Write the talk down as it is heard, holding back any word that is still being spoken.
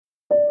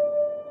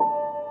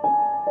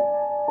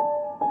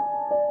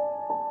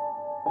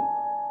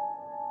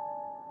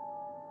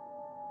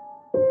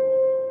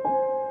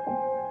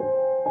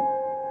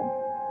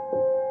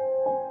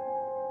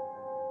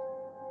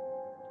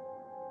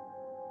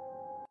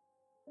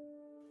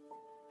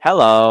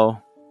Hello.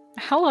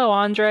 Hello,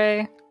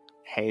 Andre.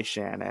 Hey,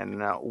 Shannon.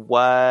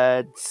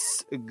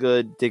 What's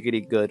good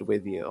diggity good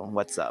with you?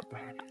 What's up?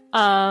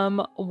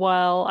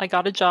 Well, I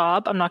got a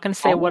job. I'm not going to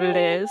say what it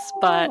is, Oh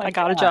but my I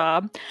got a God.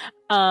 job.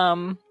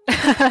 Um,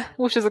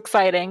 which is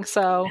exciting.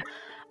 So,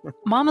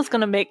 Mama's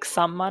going to make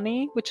some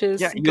money, which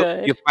Yeah, is you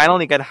good.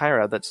 finally got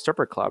hired at that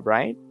stripper club,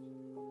 right?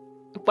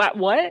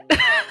 What?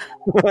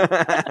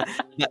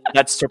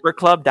 That stripper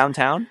club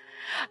downtown?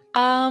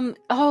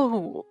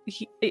 Oh,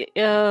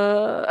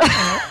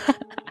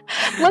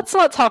 let's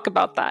not talk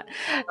about that.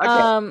 Okay.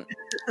 Um,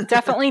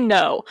 Definitely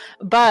no.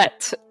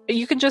 But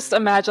you can just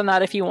imagine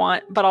that if you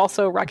want, but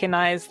also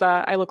recognize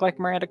that I look like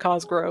Miranda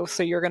Cosgrove,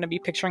 so you're going to be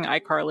picturing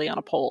iCarly on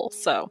a pole.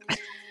 So,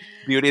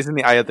 Beauty is in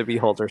the eye of the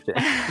beholder shit.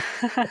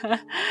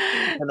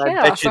 And I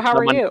yeah. bet you So, how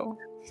are you?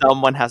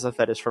 someone has a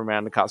fetish for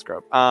Miranda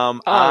Cosgrove. Oh,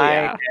 I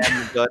yeah.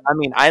 am good. I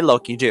mean, I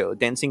low-key do.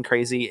 Dancing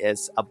Crazy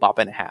is a bop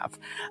and a half.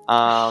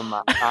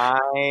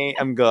 I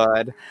am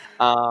good.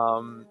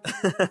 Um,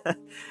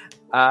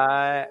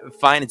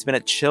 fine. It's been a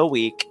chill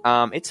week.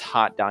 It's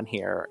hot down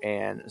here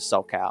in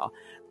SoCal.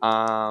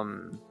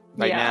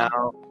 Right Yeah.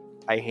 now,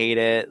 I hate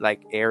it.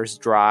 Like, air's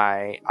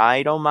dry.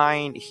 I don't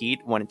mind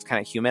heat when it's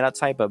kind of humid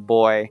outside, but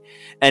boy.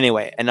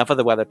 Anyway, enough of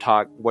the weather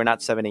talk. We're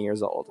not 70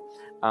 years old.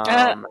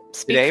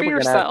 Speak Today for we're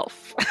gonna.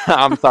 yourself.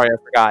 I'm sorry, I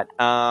forgot.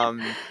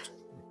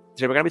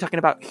 Today we're gonna be talking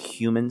about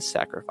human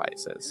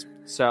sacrifices.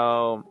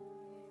 So,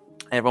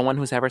 everyone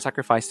who's ever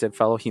sacrificed a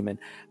fellow human,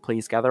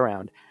 please gather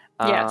around.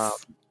 Um,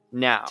 Yes.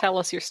 Now, Tell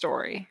us your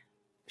story.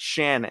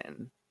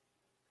 Shannon,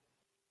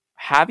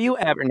 have you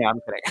ever? No, I'm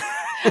kidding.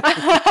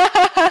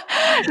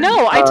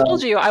 No, I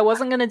told um, you I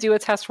wasn't going to do a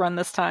test run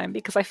this time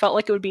because I felt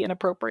like it would be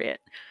inappropriate.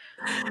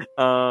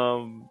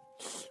 um,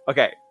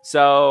 okay,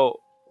 so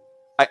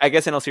I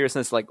guess in all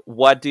seriousness, like,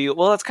 what do you?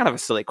 Well, that's kind of a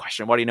silly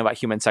question. What do you know about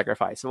human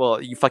sacrifice?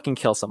 Well, you fucking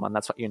kill someone.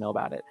 That's what you know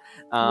about it,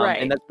 and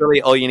Right. that's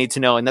really all you need to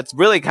know. And that's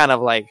really kind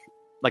of like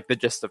the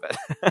gist of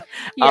it.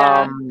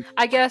 Yeah. um,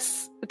 I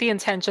guess the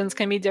intentions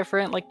can be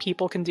different. Like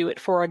people can do it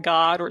for a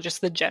god or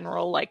just the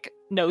general like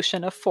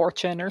notion of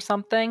fortune or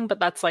something, but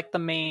that's like the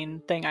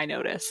main thing I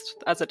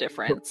noticed as a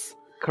difference.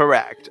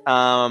 Correct.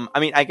 I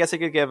mean, I guess I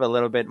could give a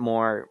little bit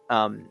more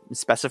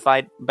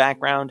specified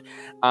background.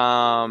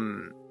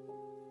 Um,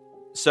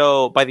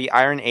 so, by the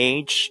Iron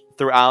Age,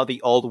 throughout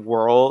the Old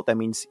World, that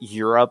means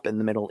Europe and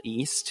the Middle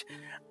East,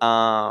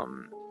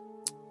 um,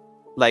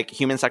 like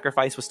human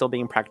sacrifice was still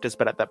being practiced,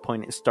 but at that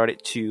point, it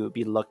started to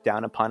be looked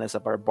down upon as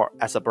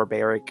as a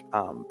barbaric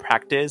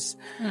practice,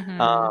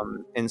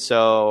 Mhm. and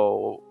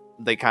so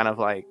they kind of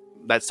like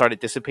that started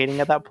dissipating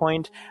at that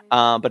point.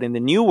 But in the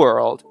New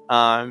World,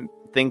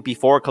 think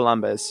before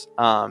Columbus,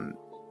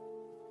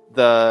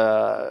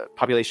 the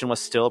population was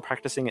still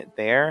practicing it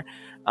there,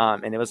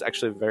 and it was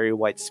actually very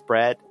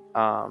widespread.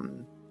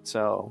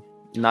 So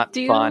not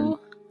Do fun. you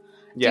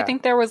Do you Yeah.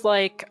 think there was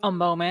like a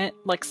moment,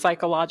 like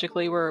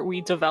psychologically, where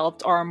we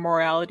developed our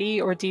morality,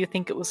 or do you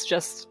think it was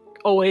just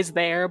always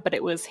there, but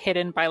it was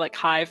hidden by like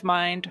hive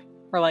mind?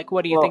 Or like,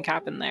 what do you Well, think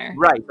happened there?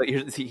 right.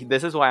 But see,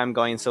 this is why I'm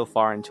going so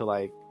far into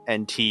like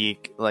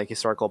antique, like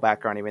historical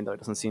background, even though it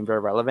doesn't seem very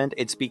relevant.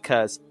 It's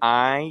because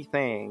I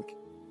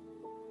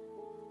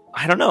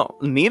don't know,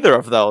 neither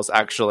of those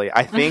actually.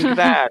 I think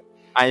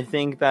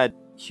that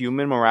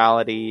human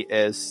morality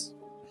is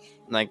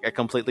like a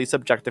completely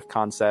subjective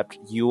concept.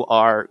 You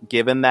are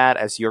given that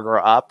as you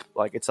grow up,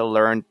 like it's a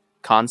learned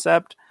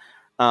concept.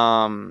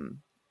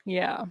 Um,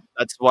 Yeah.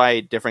 that's why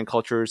different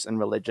cultures and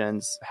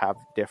religions have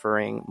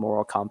differing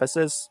moral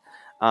compasses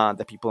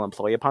that people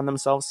employ upon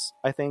themselves.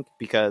 I think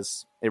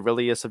because it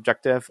really is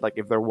subjective. Like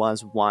if there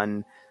was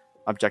one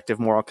objective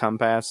moral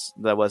compass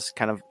that was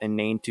kind of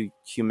innate to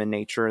human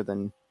nature,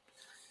 then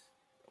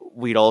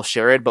we'd all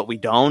share it, but we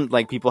don't.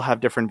 Like people have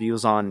different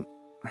views on.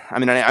 I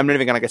mean, I'm not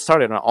even gonna get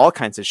started on all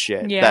kinds of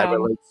shit that Yeah.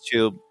 relates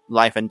to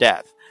life and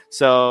death.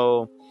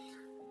 So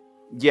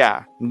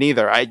yeah,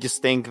 neither. I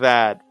just think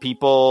that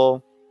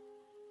people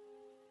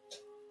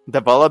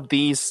develop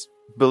these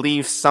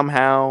beliefs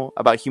somehow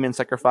about human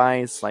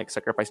sacrifice, like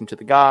sacrificing to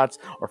the gods,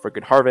 or for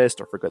good harvest,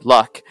 or for good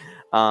luck.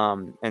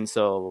 And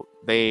so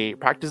they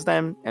practice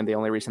them, and the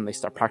only reason they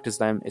start practice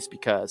them is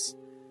because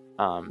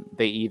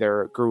they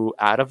either grew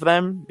out of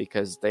them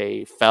because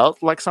they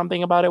felt like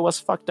something about it was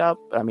fucked up.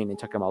 I mean, it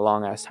took them a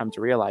long ass time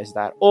to realize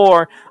that,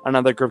 or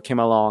another group came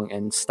along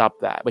and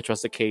stopped that, which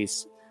was the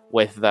case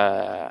with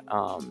the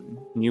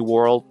New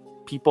World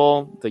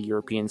people. The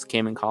Europeans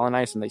came and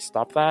colonized, and they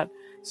stopped that.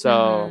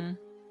 So Mm-hmm.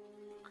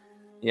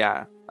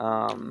 yeah,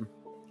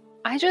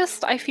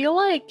 I feel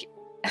like,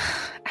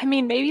 I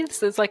mean, maybe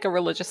this is like a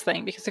religious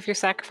thing because if you're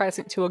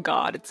sacrificing to a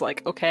god, it's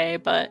like, okay,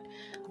 but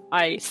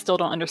I still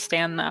don't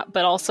understand that.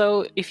 But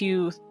also, if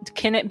you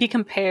can it be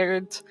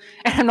compared,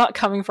 and I'm not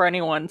coming for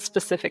anyone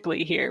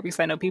specifically here because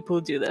I know people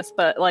who do this,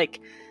 but like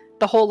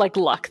the whole like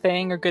luck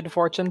thing or good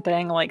fortune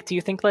thing, like, do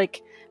you think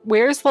like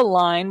where's the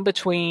line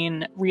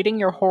between reading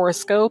your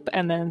horoscope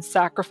and then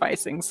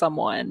sacrificing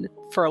someone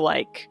for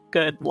like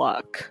good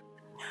luck?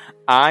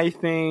 I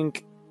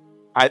think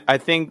I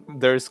think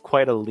there's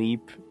quite a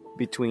leap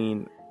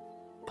between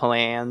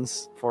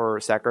plans for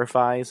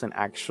sacrifice and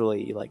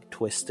actually like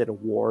twisted,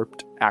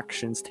 warped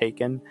actions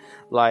taken.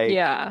 Like,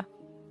 Yeah.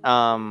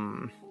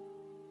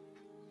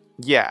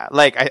 yeah,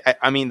 like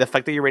I mean, the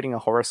fact that you're reading a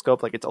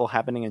horoscope, like it's all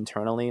happening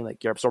internally.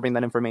 Like you're absorbing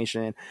that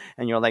information,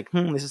 and you're like,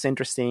 this is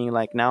interesting.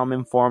 Like now I'm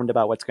informed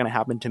about what's gonna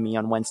happen to me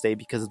on Wednesday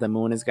because the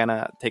moon is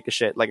gonna take a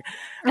shit. Like,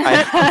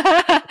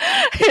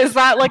 is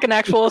that like an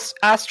actual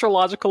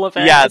astrological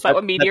event? Yeah, is that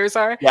what meteors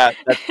are? Yeah,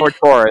 that's for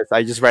Taurus.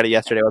 I just read it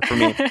yesterday. It was for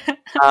me.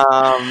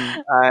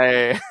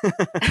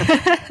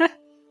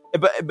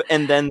 But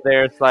and then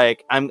there's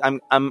like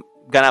I'm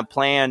gonna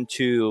plan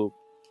to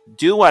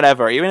do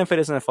whatever, even if it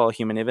isn't a fellow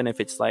human, even if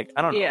it's like,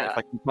 I don't know,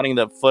 like putting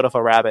the foot of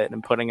a rabbit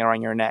and putting it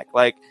on your neck,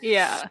 like,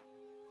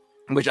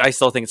 which I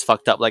still think is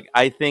fucked up. Like,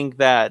 I think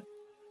that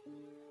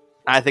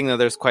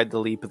there's quite the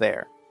leap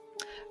there.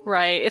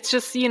 Right. It's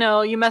just,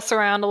 you mess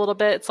around a little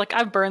bit. It's like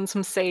I've burned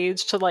some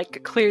sage to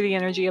like clear the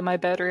energy in my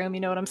bedroom.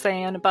 You know what I'm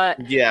saying?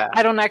 But yeah,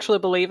 I don't actually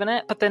believe in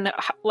it. But then,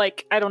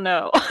 like, I don't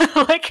know,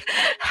 like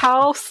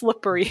how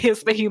slippery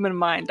is the human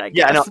mind? I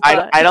guess. Yeah, no,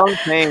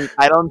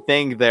 I don't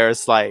think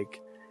there's like.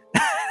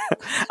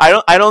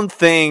 I don't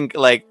think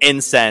like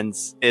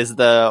incense is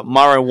the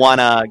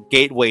marijuana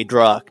gateway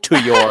drug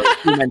to your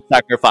human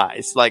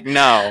sacrifice. Like,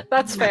 no.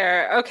 That's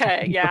fair.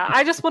 Okay, yeah.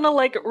 I just want to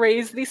like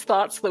raise these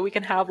thoughts so that we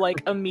can have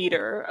like a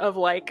meter of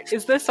like,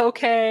 is this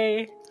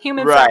okay?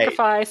 Human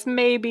sacrifice,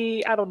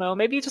 maybe. I don't know.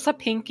 Maybe just a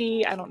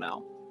pinky. I don't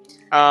know.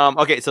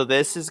 Okay, so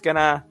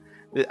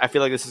I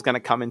feel like this is gonna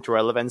come into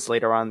relevance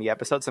later on in the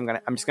episode, so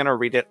I'm just gonna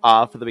read it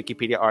off of the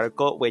Wikipedia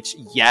article, which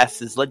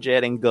yes is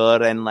legit and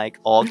good and like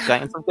all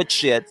kinds of good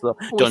shit. So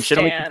don't shit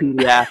on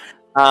Wikipedia.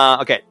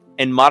 Okay.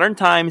 In modern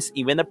times,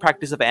 even the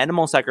practice of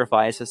animal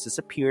sacrifice has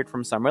disappeared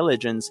from some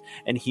religions,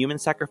 and human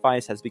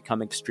sacrifice has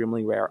become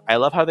extremely rare. I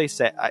love how they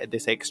say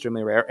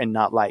extremely rare and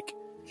not like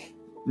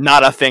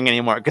not a thing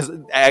anymore, because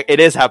it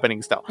is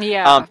happening still.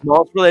 Yeah.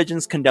 Most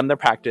religions condemn the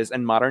practice,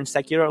 and modern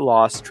secular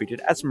laws treat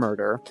it as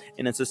murder.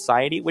 In a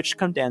society which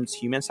condemns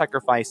human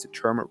sacrifice, the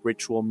term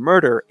ritual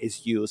murder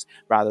is used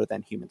rather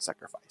than human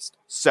sacrifice.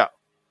 So,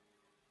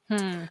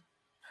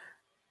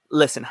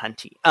 listen,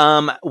 Hunty.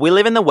 We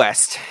live in the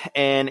West,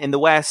 and in the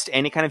West,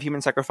 any kind of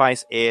human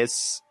sacrifice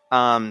is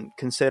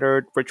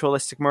considered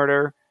ritualistic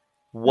murder.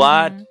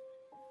 What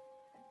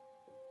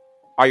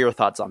are your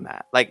thoughts on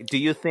that? Like, do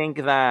you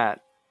think that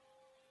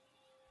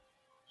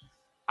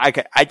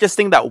I just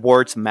think that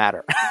words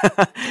matter.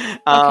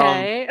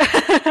 Okay.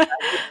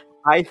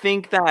 I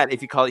think that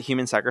if you call it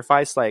human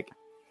sacrifice, like,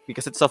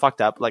 because it's so fucked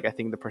up, like, I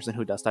think the person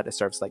who does that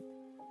deserves, like,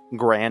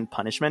 grand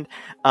punishment.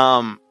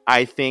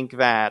 I think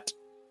that,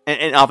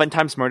 and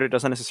oftentimes murder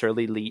doesn't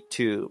necessarily lead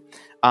to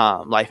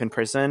life in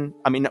prison.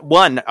 I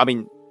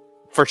mean,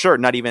 for sure,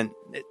 not even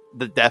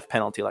the death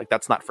penalty. Like,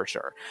 that's not for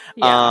sure.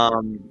 Yeah.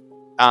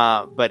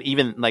 But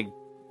even, like,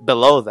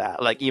 below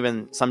that, like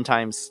even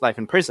sometimes life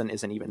in prison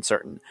isn't even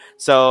certain.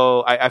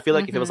 So I feel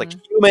like if it was like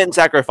human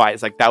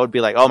sacrifice, like that would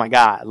be like, oh my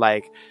god,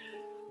 like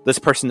this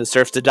person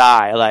deserves to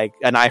die, like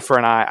an eye for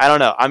an eye. I don't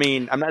know. I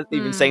mean, I'm not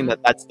even saying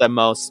that that's the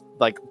most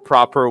like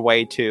proper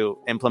way to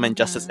implement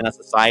justice in a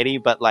society,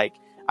 but like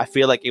I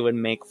feel like it would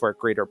make for a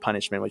greater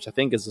punishment, which I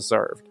think is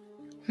deserved.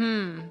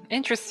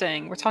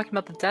 Interesting. We're talking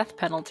about the death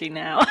penalty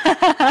now.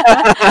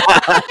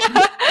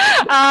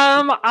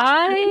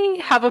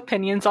 I have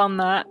opinions on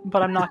that,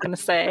 but I'm not going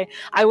to say.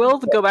 I will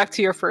go back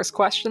to your first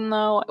question,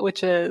 though,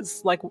 which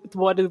is, like,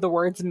 what do the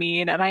words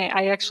mean? And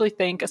I actually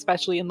think,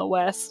 especially in the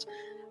West,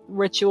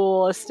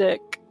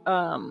 ritualistic,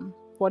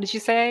 what did you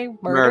say?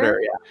 Murder,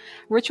 yeah.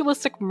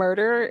 Ritualistic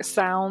murder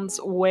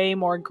sounds way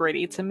more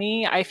gritty to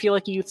me. I feel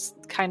like you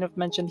kind of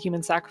mentioned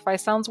human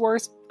sacrifice sounds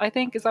worse, I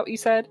think. Is that what you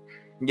said?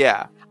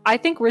 Yeah. I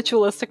think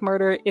ritualistic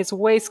murder is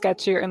way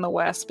sketchier in the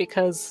West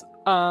because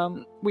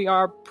we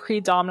are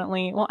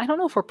predominantly, well, I don't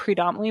know if we're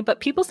predominantly, but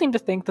people seem to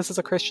think this is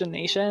a Christian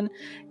nation.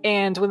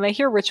 And when they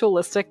hear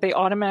ritualistic, they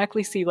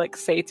automatically see like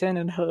Satan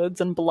and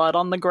hoods and blood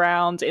on the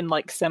ground in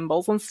like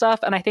symbols and stuff.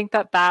 And I think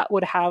that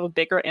would have a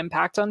bigger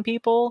impact on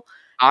people.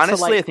 Honestly,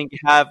 so, like,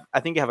 I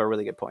think you have a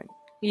really good point.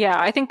 Yeah,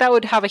 I think that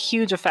would have a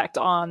huge effect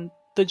on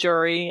the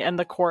jury and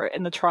the court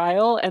and the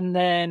trial. And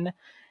then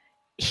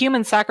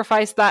human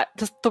sacrifice, that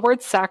the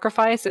word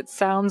sacrifice, it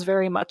sounds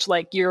very much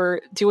like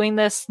you're doing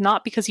this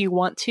not because you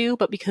want to,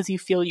 but because you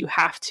feel you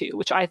have to,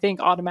 which I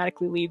think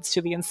automatically leads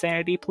to the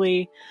insanity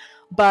plea.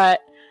 But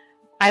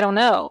I don't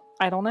know.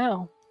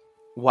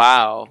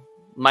 Wow,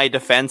 my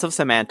defense of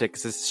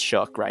semantics is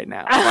shook right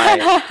now.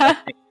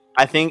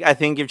 I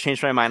think you've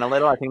changed my mind a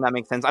little. I think that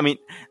makes sense. I mean,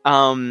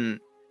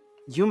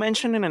 you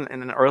mentioned in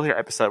an earlier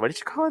episode, what did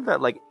you call it? That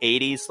like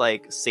 80s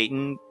like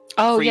Satan.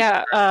 Oh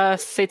yeah,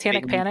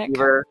 Satanic Panic.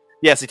 Fever.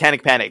 Yeah,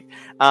 Satanic Panic.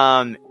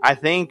 I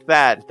think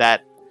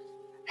that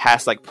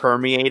has like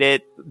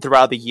permeated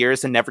throughout the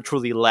years and never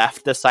truly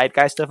left the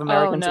zeitgeist of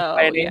American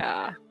society.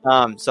 Yeah.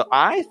 So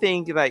I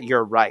think that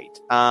you're right.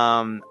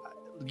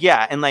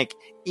 Yeah, and like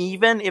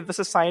even if the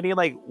society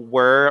like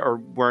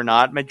were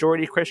not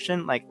majority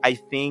Christian, like I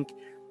think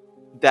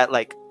that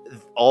like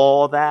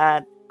all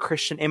that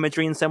Christian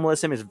imagery and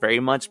symbolism is very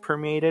much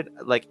permeated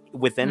like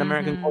within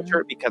American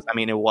culture, because I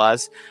mean it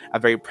was a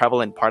very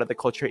prevalent part of the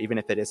culture, even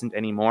if it isn't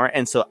anymore.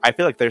 And so I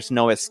feel like there's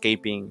no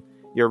escaping.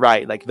 You're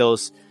right, like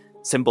those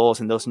symbols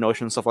and those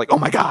notions of like, oh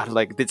my god,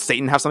 like did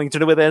Satan have something to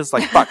do with this?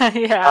 Like fuck.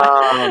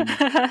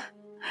 Yeah.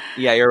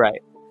 Yeah, you're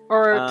right.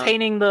 Or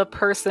painting the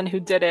person who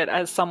did it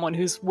as someone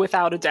who's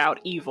without a doubt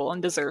evil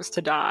and deserves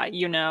to die,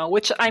 you know?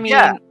 Which, I mean,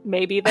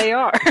 maybe they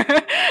are.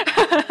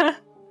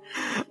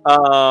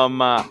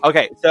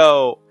 Okay,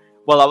 so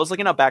while I was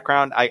looking up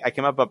background, I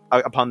came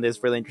upon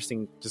this really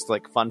interesting, just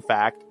like fun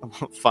fact,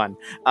 that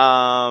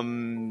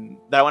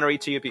I want to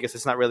read to you because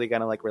it's not really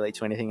gonna like relate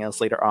to anything else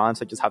later on,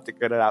 so I just have to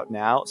get it out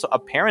now. So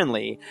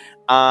apparently,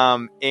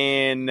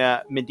 in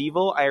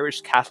medieval Irish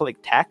Catholic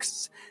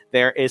texts,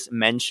 there is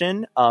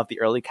mention of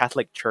the early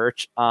Catholic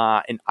Church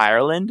in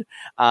Ireland,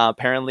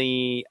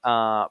 apparently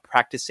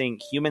practicing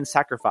human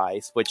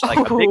sacrifice, which like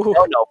a big no-no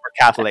for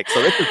Catholics.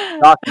 So this is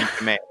shocking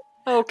to me.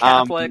 Oh,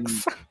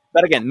 Catholics.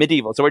 But again,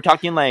 medieval. So we're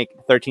talking like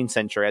 13th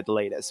century at the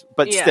latest,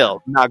 but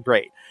still not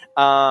great.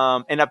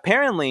 And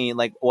apparently,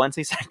 like once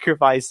they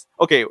sacrifice,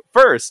 okay,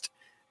 first,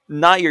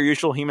 not your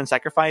usual human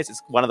sacrifice.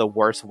 It's one of the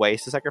worst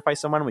ways to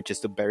sacrifice someone, which is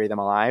to bury them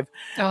alive.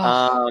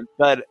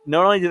 But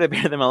not only do they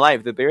bury them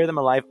alive, they bury them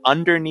alive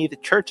underneath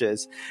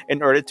churches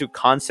in order to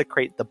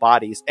consecrate the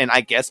bodies. And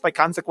I guess by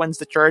consequence,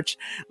 the church,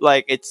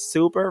 like it's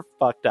super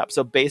fucked up.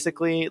 So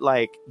basically,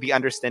 like the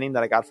understanding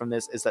that I got from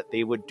this is that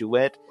they would do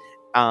it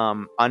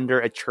under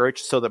a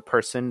church, so the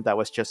person that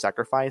was just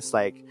sacrificed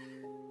like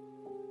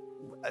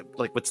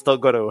would still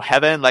go to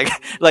heaven, like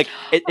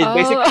it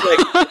basically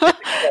like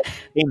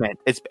payment.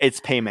 It's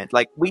payment.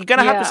 Like we're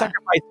gonna have to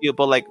sacrifice you,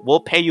 but like we'll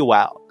pay you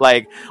out.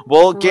 Like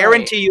we'll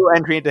guarantee you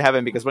entry into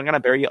heaven because we're gonna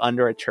bury you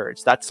under a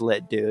church. That's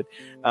lit, dude.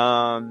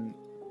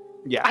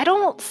 Yeah. I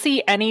don't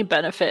see any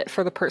benefit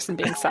for the person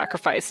being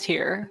sacrificed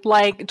here.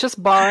 Like,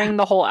 just barring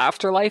the whole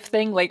afterlife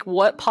thing, like,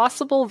 what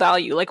possible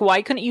value? Like,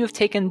 why couldn't you have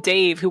taken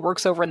Dave, who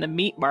works over in the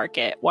meat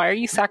market? Why are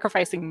you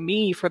sacrificing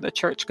me for the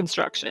church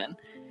construction?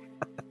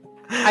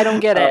 I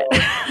don't get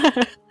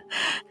it.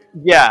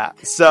 Yeah.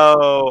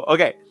 So,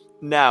 okay.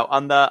 Now,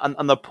 on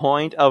the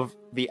point of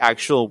the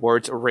actual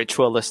words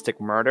ritualistic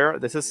murder,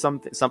 this is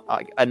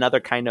another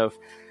kind of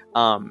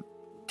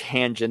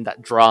tangent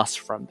that draws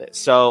from this.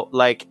 So,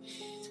 like,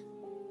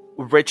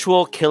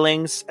 ritual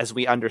killings, as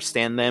we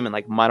understand them in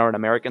like modern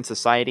American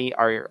society,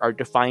 are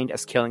defined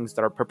as killings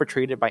that are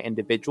perpetrated by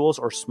individuals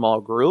or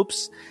small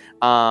groups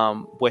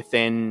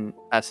within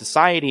a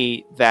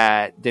society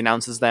that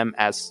denounces them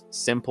as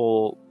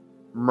simple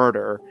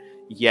murder,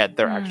 yet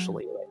they're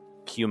actually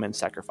like human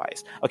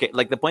sacrifice. Okay,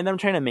 like the point that I'm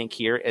trying to make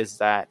here is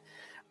that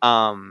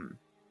some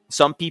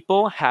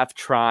people have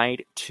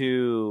tried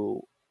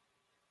to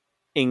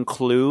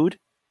include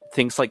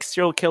things like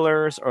serial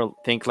killers or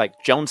think like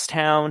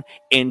Jonestown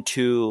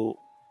into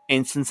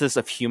instances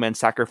of human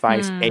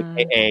sacrifice,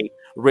 aka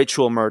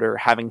ritual murder,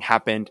 having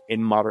happened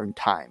in modern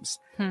times.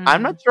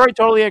 I'm not sure I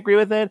totally agree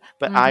with it,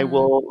 but I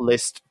will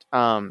list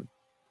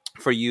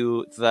for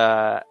you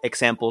the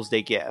examples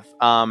they give.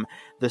 The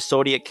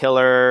Zodiac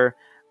Killer,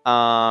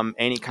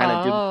 any kind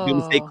of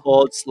doomsday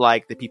cults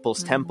like the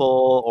People's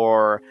Temple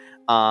or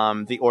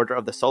the Order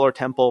of the Solar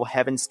Temple,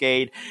 Heaven's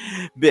Gate.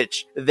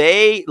 Bitch,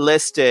 they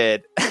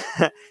listed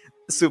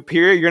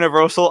superior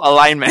universal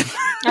alignment.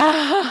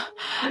 No,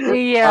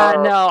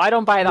 I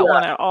don't buy that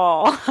one at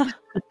all.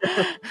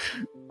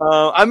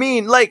 I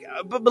mean, like,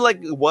 but like,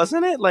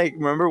 wasn't it like?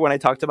 Remember when I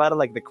talked about it,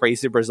 like the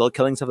crazy Brazil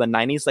killings of the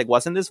 '90s? Like,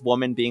 wasn't this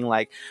woman being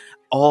like,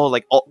 all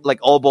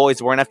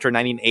boys born after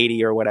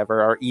 1980 or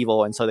whatever are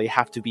evil, and so they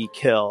have to be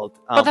killed?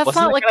 But that's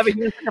not like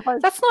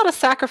that's not a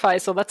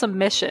sacrifice, so that's a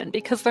mission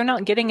because they're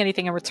not getting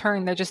anything in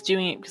return. They're just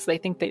doing it because they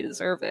think they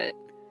deserve it.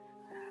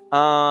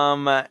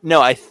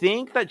 No, I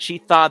think that she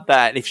thought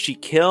that if she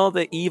killed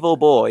the evil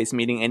boys,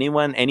 meaning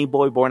any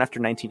boy born after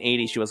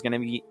 1980, she was gonna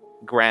be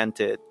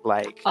granted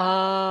like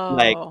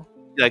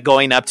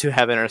going up to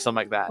heaven or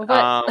something like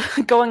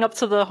that. Going up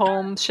to the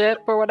home ship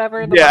or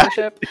whatever. The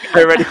ship.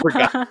 I already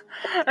forgot.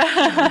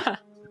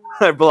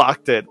 I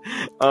blocked it.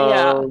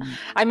 Yeah,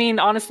 I mean,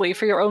 honestly,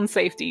 for your own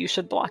safety, you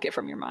should block it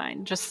from your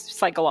mind, just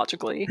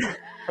psychologically.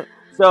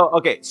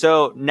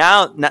 So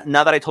now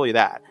that I told you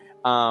that,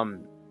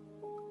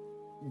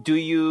 do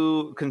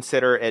you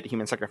consider it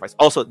human sacrifice?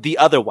 Also, the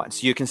other ones.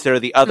 Do you consider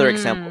the other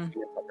example of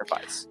human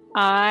sacrifice?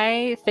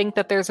 I think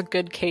that there's a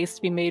good case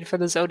to be made for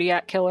the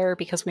Zodiac Killer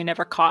because we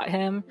never caught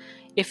him.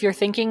 If you're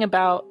thinking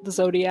about the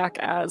Zodiac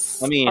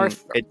as... I mean,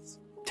 it's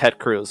Ted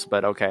Cruz,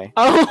 but okay.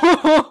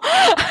 Oh,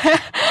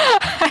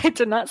 I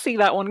did not see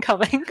that one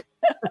coming.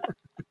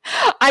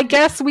 I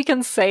guess we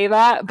can say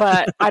that,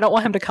 but I don't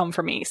want him to come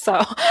for me. So,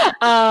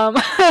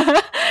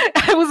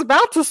 I was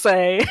about to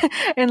say,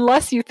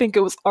 unless you think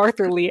it was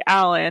Arthur Lee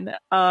Allen,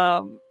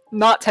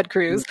 not Ted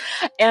Cruz.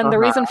 And the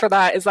reason for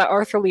that is that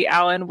Arthur Lee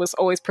Allen was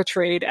always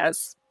portrayed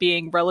as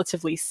being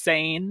relatively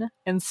sane.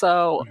 And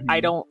so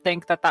I don't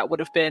think that would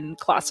have been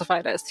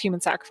classified as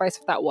human sacrifice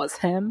if that was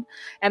him.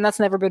 And that's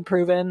never been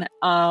proven.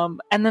 And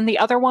then the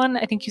other one,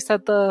 I think you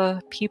said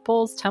the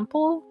People's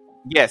Temple?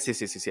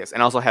 Yes.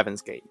 And also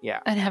Heaven's Gate. Yeah.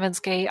 And Heaven's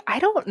Gate. I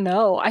don't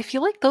know. I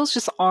feel like those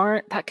just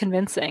aren't that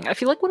convincing. I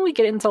feel like when we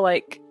get into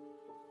like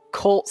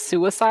cult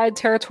suicide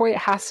territory, it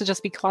has to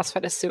just be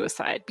classified as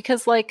suicide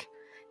because like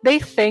they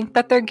think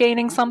that they're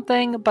gaining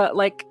something, but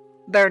like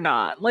they're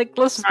not. Like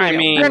let's just be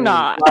real. They're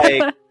not.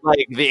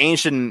 like the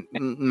ancient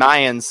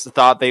Mayans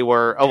thought they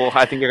were. Oh well,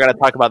 I think you're gonna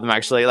talk about them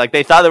actually. Like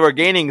they thought they were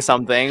gaining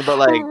something, but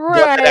like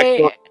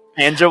right.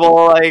 tangible.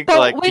 Like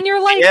when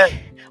you're like.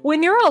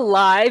 When you're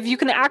alive, you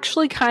can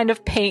actually kind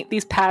of paint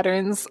these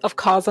patterns of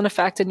cause and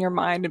effect in your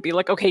mind and be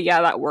like, okay,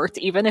 yeah, that worked,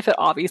 even if it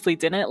obviously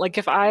didn't. Like,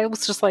 if I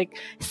was just, like,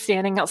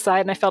 standing outside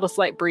and I felt a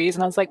slight breeze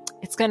and I was like,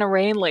 it's gonna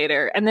rain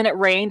later, and then it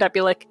rained, I'd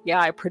be like, yeah,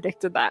 I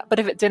predicted that. But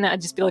if it didn't,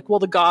 I'd just be like, well,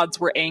 the gods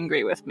were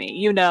angry with me,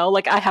 you know?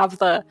 Like, I have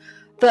the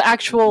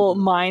actual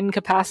mind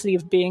capacity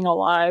of being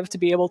alive to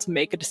be able to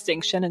make a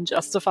distinction and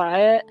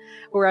justify it.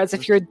 Whereas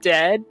if you're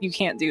dead, you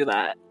can't do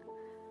that.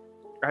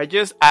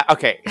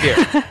 Okay,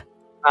 here.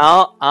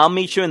 I'll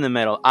meet you in the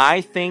middle.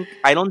 I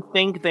don't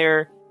think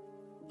they're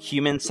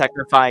human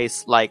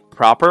sacrifice like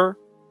proper,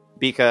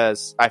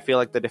 because I feel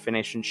like the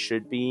definition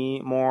should be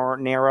more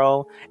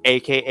narrow,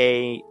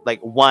 aka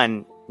like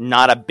one,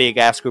 not a big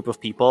ass group of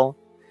people,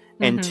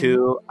 and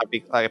two,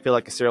 I feel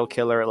like a serial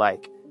killer,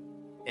 like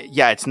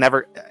it's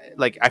never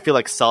like, I feel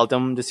like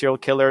seldom the serial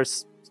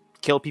killers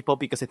kill people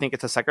because they think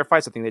it's a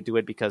sacrifice. I think they do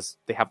it because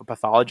they have a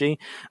pathology.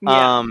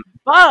 Yeah.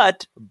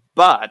 But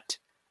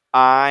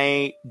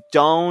I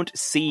don't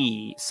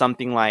see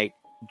something like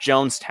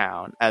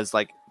Jonestown as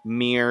like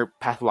mere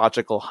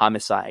pathological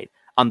homicide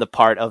on the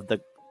part of the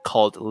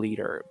cult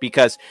leader,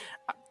 because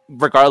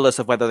regardless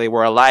of whether they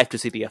were alive to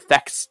see the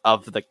effects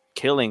of the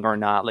killing or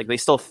not, like they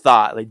still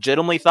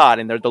legitimately thought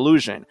in their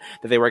delusion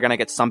that they were going to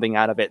get something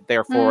out of it.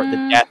 Therefore,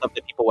 the death of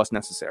the people was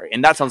necessary.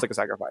 And that sounds like a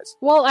sacrifice.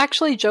 Well,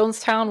 actually,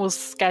 Jonestown was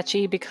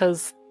sketchy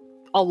because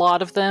a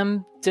lot of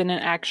them didn't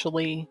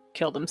actually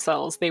kill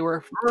themselves. They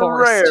were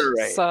forced.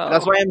 Right. So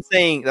That's why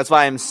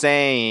I'm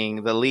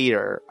saying the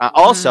leader.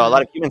 Also, a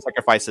lot of human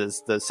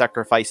sacrifices, the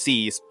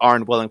sacrificees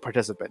aren't willing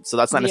participants. So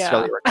that's not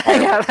necessarily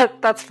required. Yeah,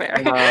 that's fair.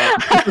 Can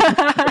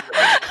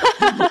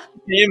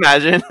you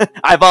imagine?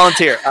 I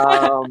volunteer.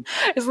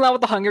 Isn't that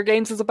what the Hunger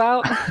Games is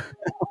about?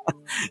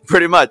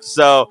 Pretty much.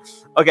 So,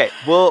 okay,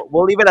 we'll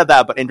leave it at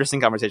that, but interesting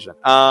conversation.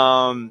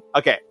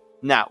 Okay.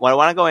 Now, what I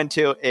want to go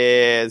into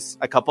is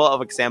a couple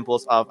of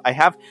examples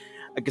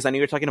because I know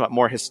you're talking about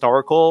more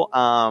historical,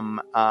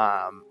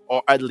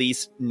 or at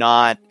least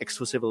not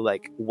exclusively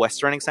like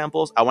Western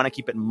examples. I want to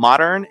keep it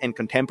modern and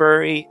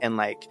contemporary, and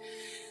like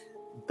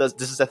this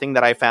is a thing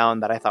that I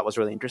found that I thought was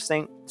really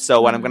interesting.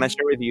 So what I'm going to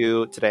share with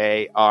you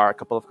today are a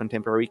couple of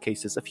contemporary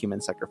cases of human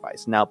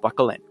sacrifice. Now,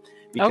 buckle in,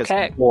 because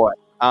boy,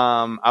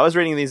 I was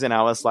reading these and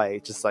I was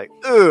like,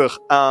 ugh.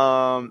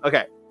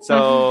 Okay.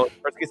 So,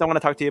 first case I want to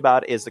talk to you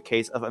about is the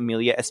case of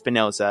Amelia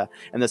Espinosa,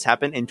 and this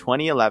happened in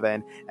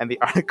 2011. And the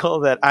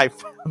article that I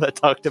found that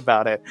talked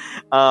about it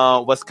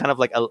was kind of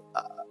like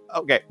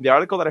the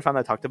article that I found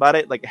that talked about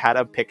it like had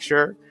a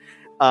picture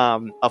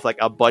of like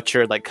a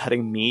butcher like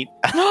cutting meat.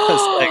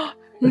 Like,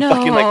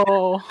 fucking like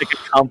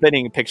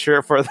accompanying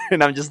picture for,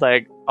 and I'm just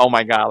like, oh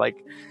my god,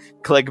 like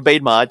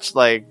clickbait much?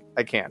 Like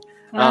I can't.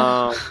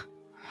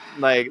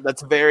 Like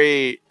that's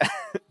very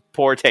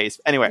poor taste.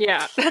 Anyway,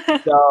 yeah.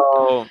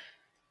 So.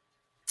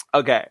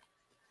 Okay,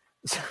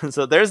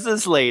 so there's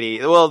this lady.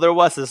 Well, there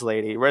was this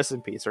lady. Rest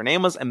in peace. Her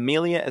name was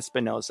Amelia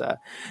Espinosa.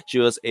 She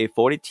was a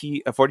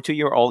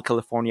 42-year-old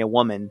California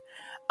woman.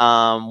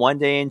 One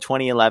day in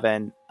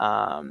 2011.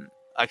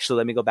 Actually,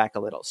 let me go back a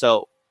little.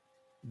 So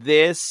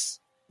this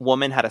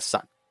woman had a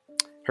son.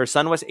 Her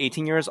son was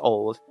 18 years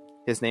old.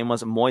 His name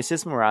was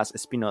Moises Moraz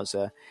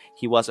Espinosa.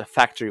 He was a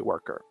factory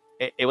worker.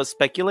 It was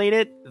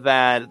speculated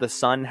that the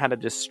son had a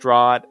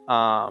distraught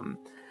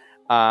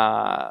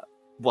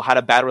had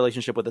a bad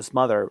relationship with his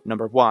mother,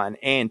 number one,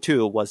 and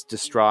two, was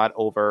distraught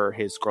over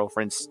his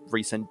girlfriend's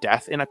recent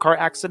death in a car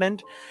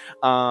accident.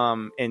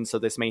 And so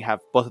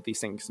both of these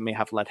things may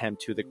have led him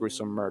to the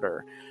gruesome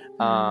murder.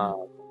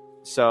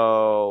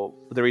 So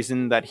the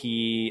reason that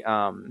he,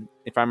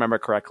 if I remember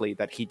correctly,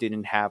 that he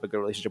didn't have a good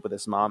relationship with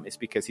his mom is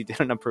because he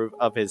didn't approve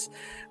of his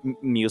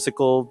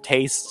musical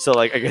taste. So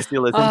like, I guess he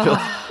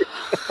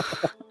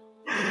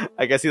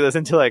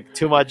listened to like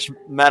too much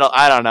metal.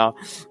 I don't know.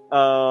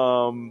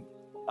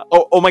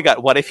 Oh my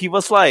god, what if he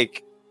was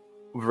like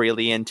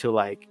really into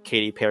like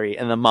Katy Perry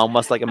and the mom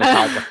was like a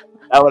Metallica?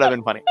 That would have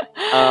been funny.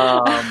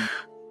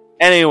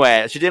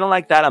 Anyway, she didn't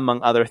like that,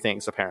 among other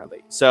things,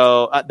 apparently.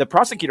 So the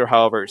prosecutor,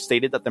 however,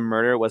 stated that the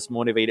murder was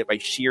motivated by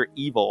sheer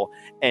evil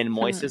and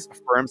Moises'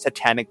 firm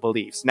satanic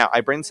beliefs. Now, I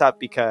bring this up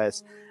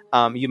because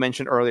you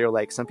mentioned earlier,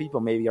 like, some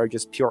people maybe are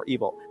just pure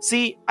evil.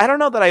 See, I don't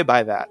know that I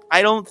buy that.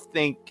 I don't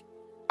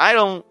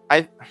know.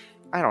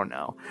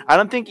 I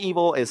don't think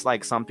evil is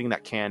like something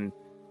that can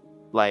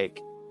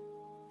like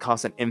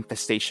cause an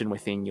infestation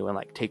within you and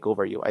like take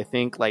over you. I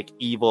think like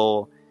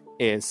evil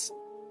is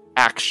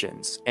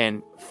actions,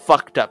 and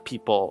fucked up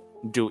people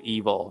do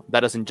evil.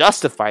 That doesn't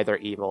justify their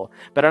evil,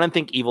 but I don't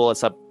think evil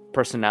is a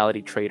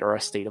personality trait or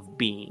a state of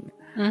being.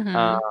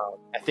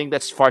 I think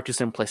that's far too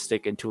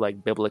simplistic and too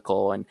like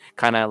biblical and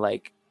kind of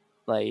like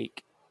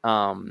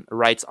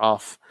writes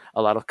off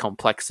a lot of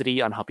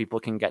complexity on how people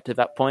can get to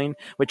that point,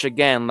 which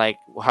again, like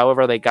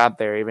however they got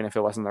there, even if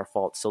it wasn't their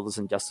fault, still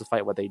doesn't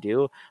justify what they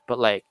do. But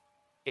like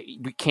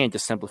we can't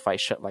just simplify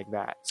shit like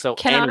that. So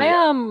Can anyway,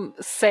 I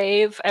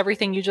save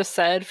everything you just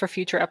said for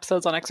future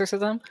episodes on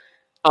exorcism?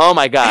 oh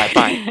my god,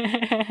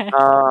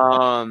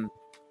 fine.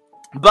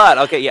 But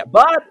okay, yeah,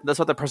 but that's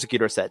what the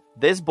prosecutor said.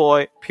 This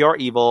boy, pure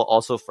evil,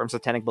 also from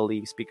satanic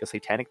beliefs because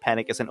satanic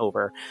panic isn't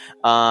over.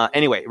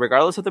 Anyway,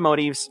 regardless of the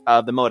motives, we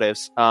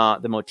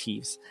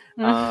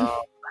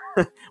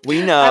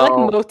know. I like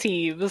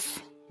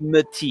motifs.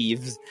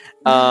 Motifs.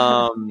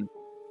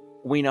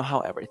 We know how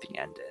everything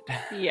ended.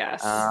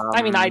 Yes.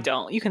 I mean, I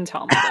don't. You can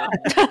tell me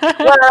though.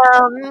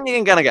 Well, you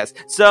can kind of guess.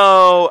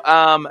 So,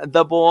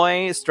 the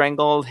boy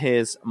strangled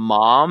his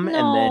mom and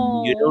then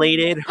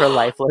mutilated her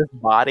lifeless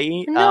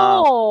body.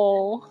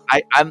 No.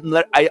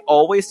 I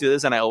always do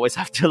this, and I always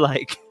have to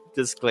like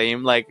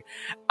disclaim, like,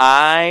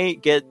 I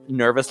get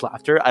nervous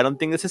laughter. I don't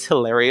think this is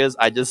hilarious.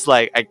 I just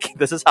like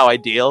this is how I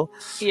deal.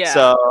 Yeah.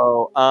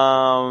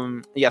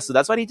 So, yeah. So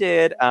that's what he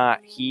did.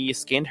 He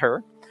skinned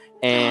her.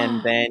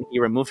 And then he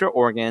removed her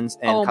organs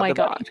and cut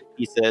them into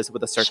pieces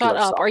with a circular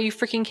Shut up. saw. Are you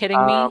freaking kidding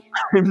me? I'm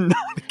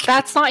not kidding.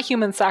 That's not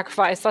human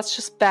sacrifice. That's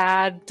just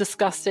bad,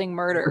 disgusting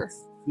murder.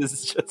 This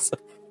is just so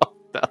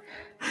fucked up.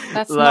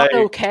 That's not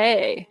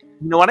okay.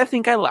 You know what? I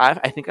think I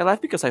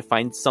laugh because I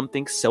find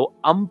something so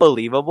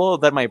unbelievable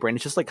that my brain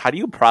is just like, how do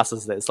you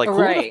process this? Like, who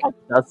the fuck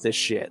does this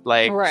shit?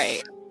 Like,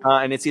 right.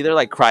 And it's either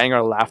like crying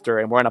or laughter,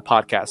 and we're on a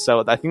podcast,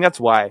 so I think that's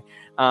why.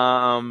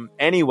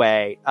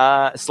 Anyway,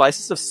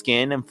 slices of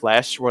skin and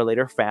flesh were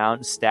later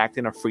found stacked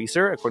in a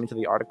freezer, according to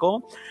the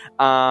article.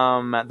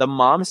 The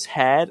mom's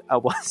head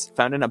was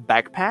found in a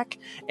backpack,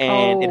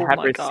 and it had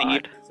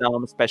received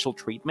some special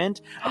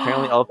treatment.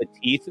 Apparently, all of the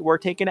teeth were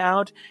taken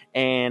out,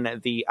 and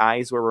the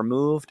eyes were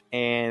removed,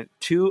 and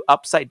 2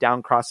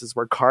 upside-down crosses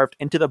were carved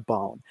into the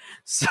bone.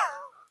 So.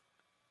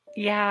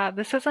 Yeah,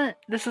 this isn't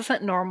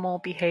normal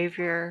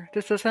behavior.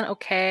 This isn't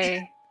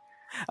okay.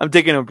 I'm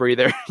taking a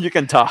breather. You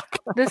can talk.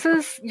 This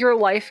is your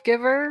life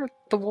giver,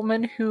 the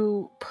woman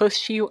who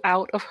pushed you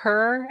out of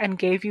her and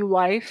gave you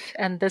life,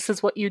 and this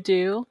is what you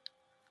do.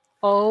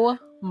 Oh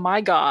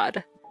my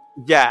god.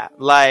 Yeah,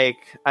 like,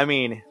 I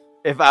mean,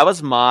 if I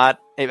was mad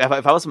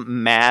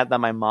that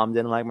my mom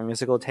didn't like my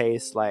musical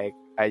taste, like,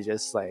 I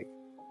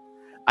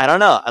don't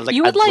know. Like,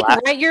 you would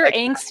write your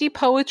angsty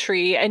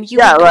poetry, and you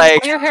would dye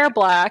your hair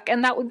black,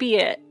 and that would be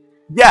it.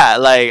 Yeah,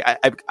 like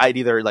I'd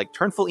either like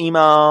turn full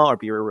emo or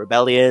be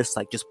rebellious,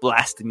 like just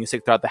blast the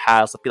music throughout the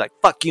house. I'd be like,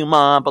 "Fuck you,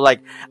 mom!" But like,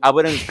 I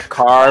wouldn't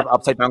carve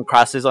upside down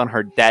crosses on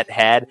her dead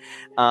head.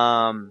 It's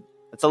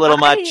a little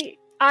much.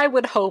 I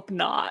would hope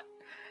not.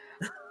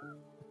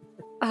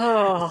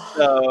 Oh.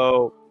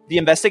 So the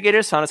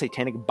investigators found a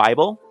satanic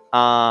Bible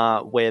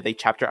with a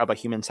chapter about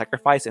human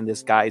sacrifice in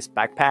this guy's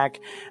backpack.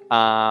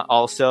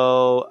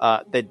 Also,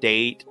 the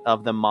date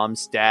of the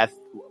mom's death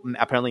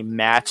apparently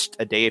matched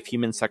a day of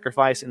human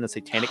sacrifice in the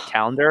satanic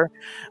calendar.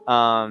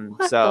 What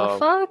the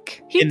fuck?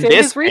 He did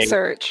his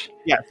research.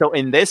 Yeah, so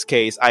in this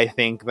case, I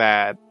think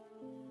that,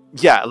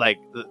 yeah, like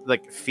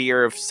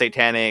fear of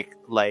satanic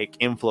like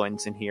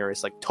influence in here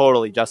is like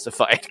totally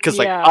justified because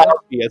like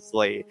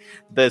obviously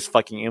this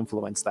fucking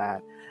influenced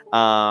that.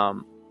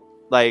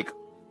 Like,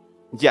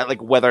 yeah,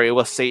 like whether it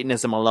was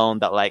Satanism alone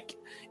that like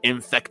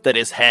infected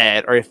his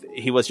head, or if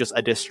he was just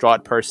a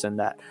distraught person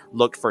that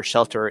looked for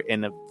shelter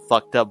in a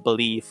fucked up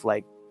belief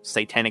like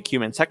satanic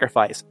human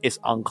sacrifice is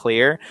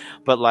unclear.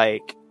 But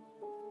like,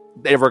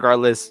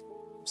 regardless,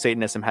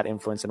 Satanism had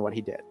influence in what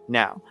he did.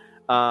 Now,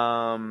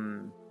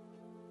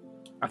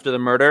 after the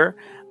murder,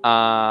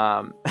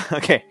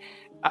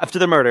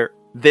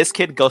 this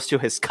kid goes to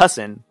his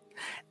cousin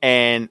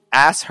and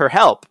asks her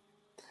help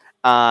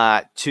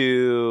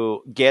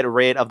to get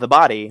rid of the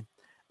body,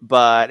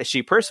 but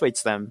she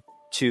persuades them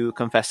to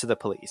confess to the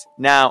police.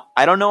 Now,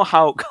 I don't know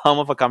how calm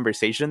of a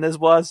conversation this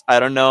was. I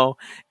don't know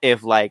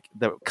if like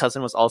the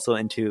cousin was also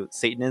into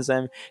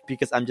Satanism,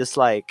 because I'm just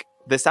like,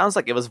 this sounds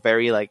like it was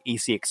very like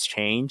easy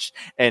exchange.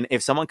 And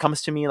if someone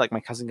comes to me, like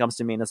my cousin comes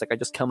to me and it's like, I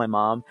just killed my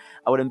mom,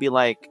 I wouldn't be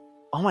like,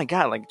 oh my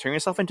god, like turn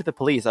yourself into the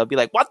police. I'd be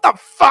like, what the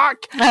fuck?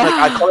 Like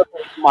I call it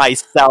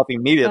myself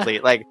immediately.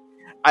 Like,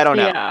 I don't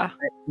know. Yeah.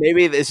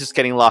 Maybe it's just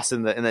getting lost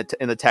in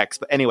the text.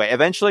 But anyway,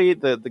 eventually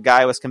the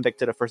guy was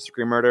convicted of first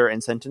degree murder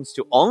and sentenced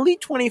to only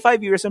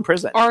 25 years in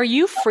prison. Are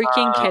you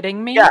freaking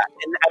kidding me? Yeah,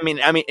 and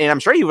I mean, and I'm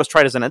sure he was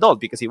tried as an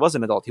adult because he was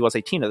an adult. He was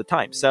 18 at the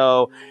time.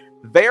 So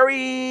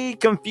very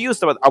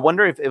confused about. I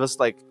wonder if it was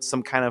like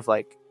some kind of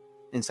like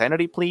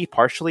insanity plea,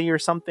 partially or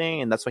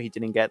something, and that's why he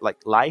didn't get like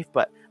life.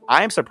 But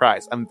I am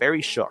surprised. I'm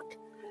very shook.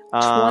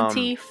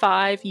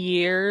 25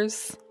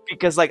 years.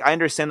 Because, like, I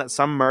understand that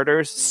some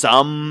murders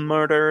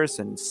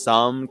and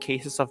some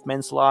cases of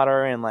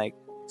manslaughter and, like,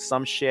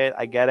 some shit,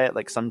 I get it.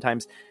 Like,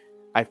 sometimes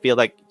I feel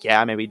like,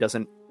 yeah, maybe it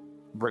doesn't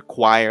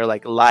require,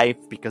 like, life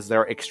because there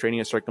are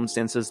extraneous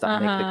circumstances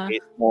that make the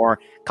case more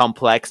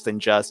complex than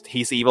just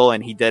he's evil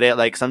and he did it.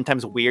 Like,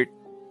 sometimes weird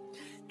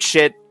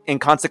shit and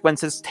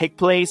consequences take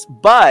place.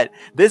 But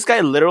this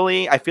guy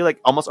literally, I feel like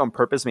almost on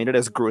purpose made it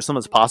as gruesome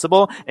as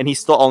possible, and he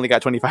still only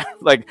got 25.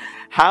 Like,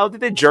 how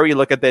did the jury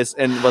look at this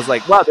and was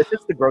like, wow, this is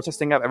the grossest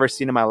thing I've ever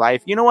seen in my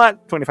life? You know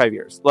what? 25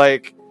 years.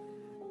 Like,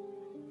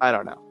 I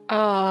don't know.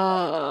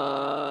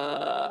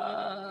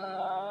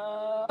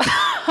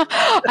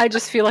 I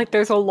just feel like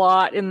there's a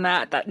lot in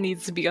that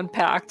needs to be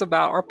unpacked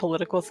about our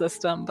political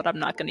system, but I'm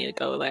not going to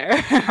go there.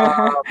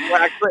 Well,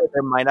 actually,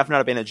 there might have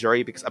not been a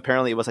jury because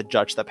apparently it was a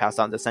judge that passed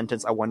on the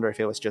sentence. I wonder if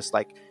it was just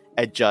like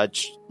a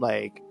judge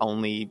like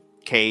only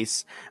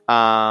case.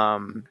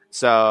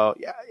 So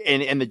yeah,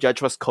 and the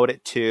judge was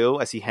quoted too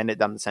as he handed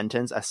down the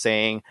sentence as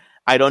saying,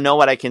 "I don't know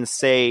what I can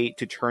say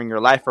to turn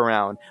your life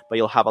around, but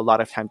you'll have a lot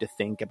of time to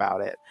think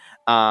about it."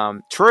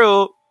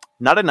 True.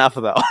 Not enough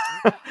though.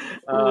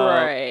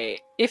 Right.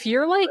 If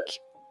you're like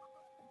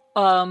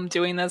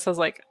doing this as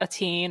like a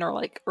teen or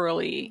like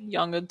early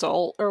young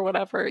adult or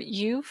whatever,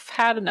 you've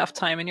had enough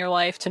time in your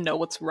life to know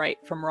what's right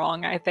from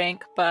wrong, I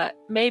think, but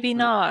maybe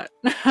not.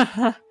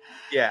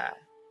 Yeah.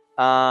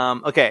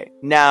 Okay.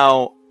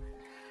 Now,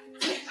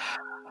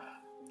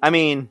 I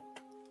mean,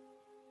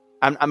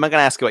 I'm not gonna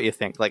ask you what you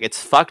think. Like, it's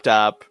fucked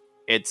up.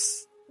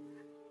 It's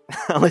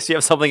unless you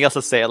have something else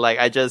to say. Like,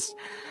 I just.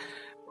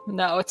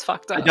 No, it's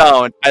fucked up. I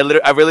don't.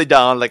 I really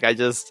don't. Like, I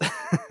just.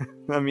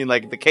 I mean,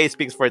 like, the case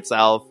speaks for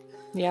itself.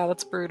 Yeah,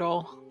 that's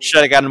brutal.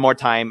 Should have gotten more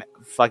time.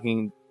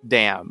 Fucking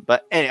damn.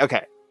 But anyway,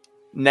 okay.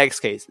 Next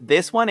case.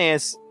 This one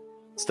is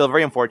still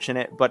very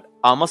unfortunate, but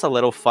almost a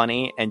little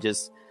funny and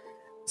just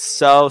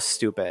so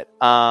stupid.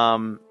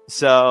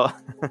 So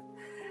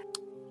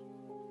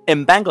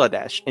in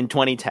Bangladesh in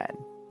 2010,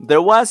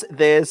 there was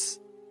this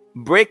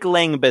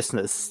bricklaying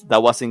business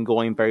that wasn't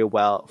going very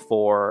well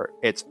for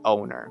its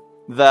owner.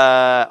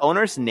 The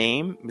owner's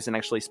name isn't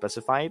actually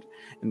specified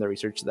in the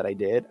research that I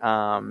did.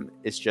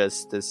 It's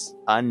just this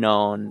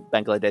unknown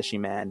Bangladeshi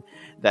man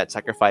that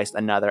sacrificed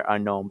another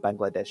unknown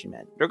Bangladeshi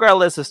man.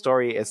 Regardless, the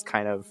story is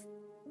kind of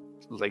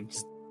like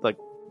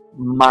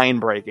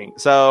mind-breaking.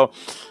 So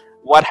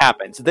what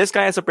happens? This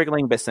guy has a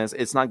bricklaying business.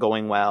 It's not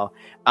going well.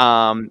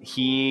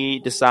 He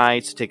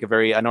decides to take a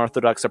very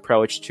unorthodox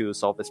approach to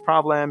solve this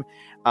problem.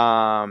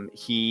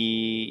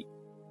 He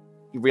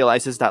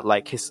realizes that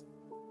like his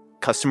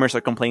customers are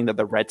complaining that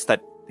the reds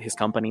that his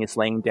company is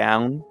laying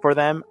down for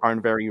them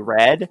aren't very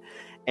red,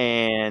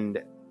 and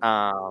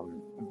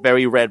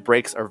very red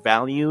bricks are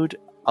valued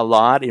a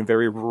lot in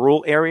very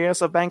rural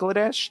areas of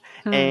Bangladesh.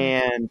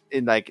 And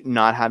like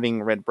not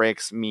having red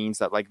bricks means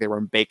that like they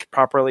weren't baked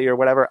properly or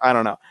whatever. I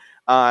don't know.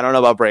 I don't know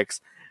about bricks.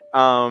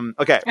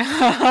 Okay.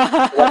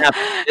 What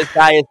happened? This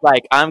guy is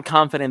like, I'm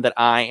confident that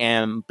I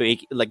am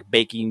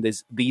baking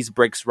these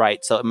bricks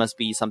right, so it must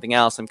be something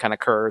else, some kind of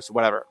curse,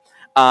 whatever.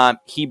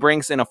 He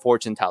brings in a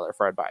fortune teller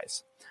for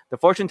advice. The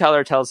fortune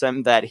teller tells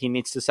him that he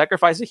needs to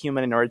sacrifice a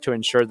human in order to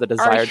ensure the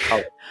desired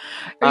color.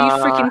 Are you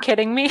freaking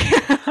kidding me?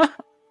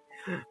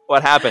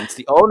 What happens?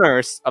 The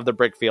owners of the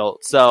brick field.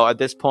 So at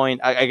this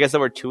point, I guess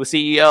there were two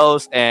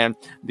CEOs, and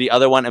the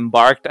other one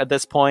embarked at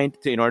this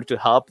point in order to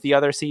help the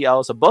other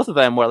CEO. So both of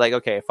them were like,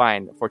 okay,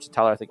 fine. Fortune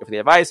teller, thank you for the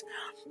advice.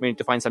 We need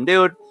to find some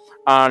dude.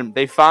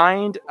 They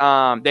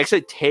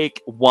actually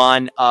take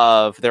one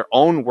of their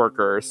own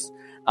workers,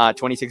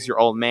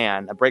 26-year-old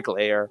man, a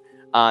bricklayer.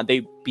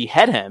 They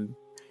behead him.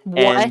 What?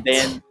 And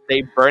then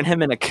they burn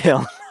him in a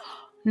kiln.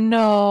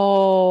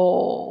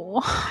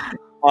 No.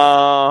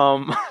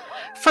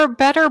 For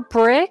better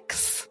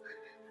bricks?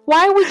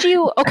 Why would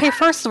you... Okay,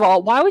 first of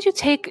all, why would you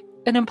take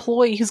an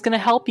employee who's going to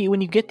help you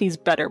when you get these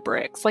better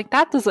bricks? Like,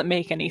 that doesn't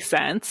make any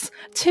sense.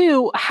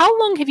 Two, how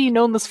long have you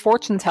known this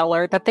fortune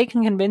teller that they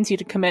can convince you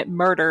to commit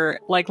murder,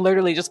 like,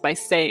 literally just by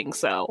saying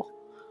so?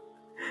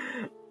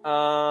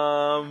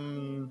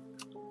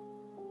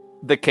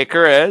 The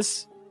kicker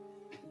is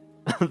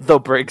the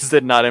bricks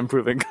did not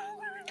improve in color.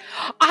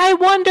 I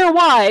wonder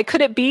why.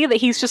 Could it be that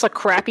he's just a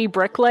crappy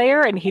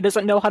bricklayer and he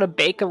doesn't know how to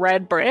bake a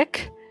red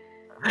brick?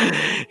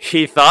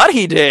 He thought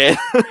he did.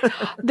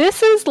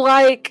 This is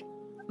like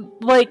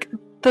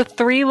the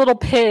Three Little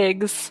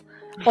Pigs,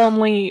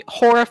 only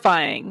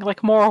horrifying,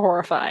 like more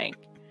horrifying.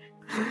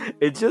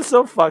 It's just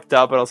so fucked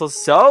up, but also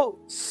so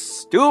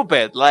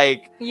stupid.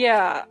 Like,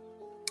 yeah.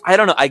 I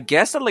don't know. I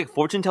guess that like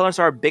fortune tellers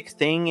are a big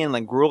thing in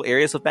like rural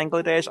areas of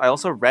Bangladesh. I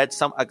also read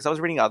some because I was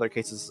reading other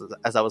cases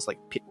as I was like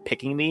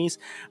picking these.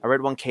 I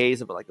read one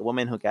case about like a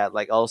woman who got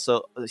like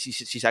also she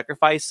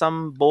sacrificed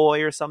some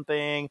boy or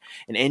something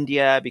in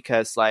India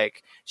because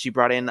like she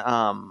brought in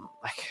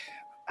like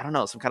I don't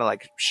know, some kind of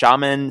like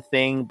shaman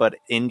thing, but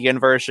Indian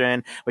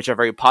version, which are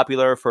very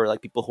popular for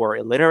like people who are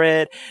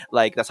illiterate.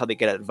 Like that's how they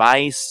get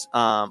advice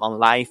on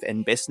life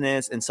and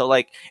business. And so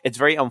like it's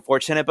very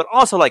unfortunate, but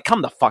also like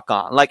come the fuck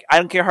on. Like I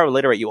don't care how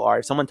illiterate you are.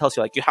 If someone tells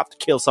you like you have to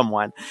kill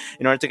someone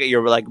in order to get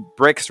your like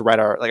bricks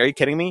redder, like are you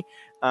kidding me?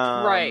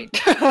 Right.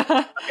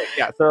 Okay,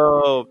 yeah.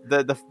 So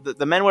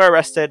the men were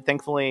arrested,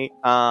 thankfully.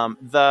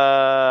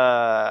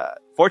 The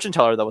fortune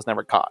teller though was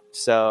never caught.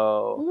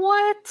 So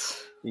what?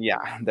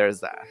 Yeah, there's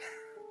that.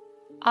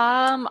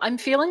 I'm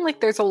feeling like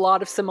there's a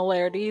lot of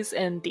similarities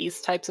in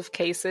these types of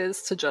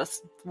cases to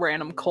just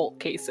random cult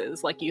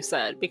cases, like you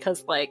said,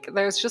 because like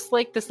there's just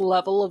like this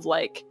level of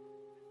like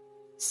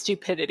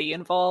stupidity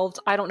involved.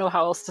 I don't know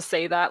how else to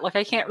say that. Like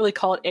I can't really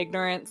call it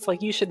ignorance.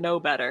 Like you should know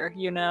better,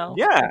 you know?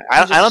 Yeah, Like,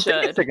 I you don't just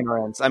think it's should.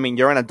 ignorance. I mean,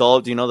 you're an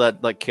adult. You know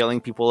that like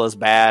killing people is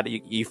bad.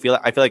 You feel.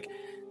 I feel like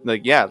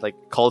yeah, like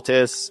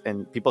cultists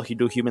and people who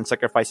do human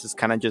sacrifices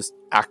kind of just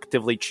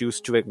actively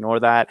choose to ignore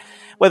that,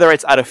 whether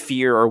it's out of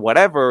fear or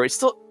whatever.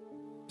 It's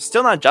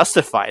still not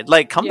justified.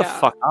 Like, come the Yeah.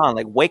 fuck on.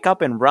 Like, wake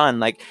up and run.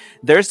 Like,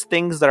 there's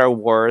things that are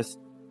worth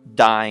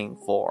dying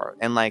for,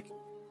 and like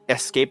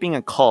escaping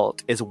a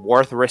cult is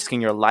worth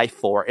risking your life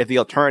for if the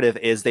alternative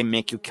is they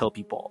make you kill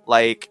people.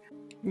 Like,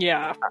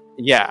 Yeah.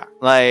 yeah,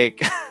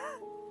 like,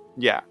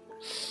 yeah.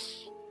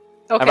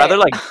 Okay. I'd rather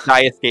like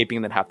die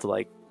escaping than have to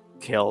like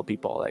kill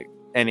people. Like,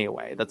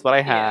 anyway, that's what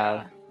I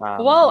have.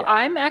 Well, yeah.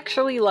 I'm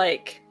actually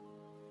like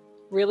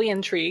really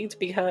intrigued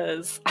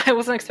because I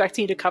wasn't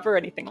expecting you to cover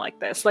anything like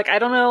this. Like I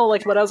don't know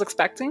like what I was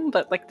expecting,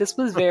 but like this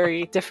was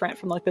very different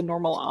from like the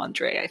normal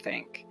Andre, I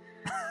think.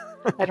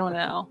 I don't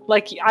know.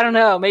 Like I don't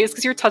know. Maybe it's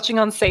because you're touching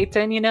on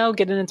Satan, you know,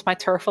 getting into my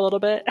turf a little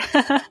bit.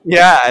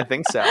 Yeah, I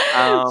think so.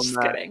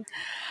 Just kidding.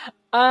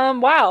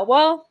 Wow.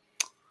 Well,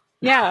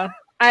 yeah.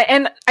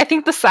 I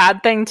think the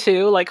sad thing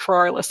too, like for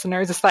our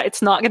listeners, is that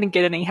it's not going to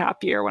get any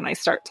happier when I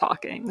start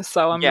talking.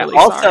 So I'm yeah. really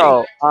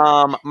sorry.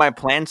 Also, my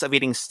plans of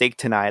eating steak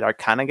tonight are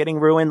kind of getting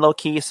ruined, low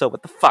key. So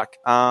what the fuck?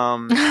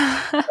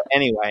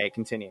 Anyway,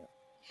 continue.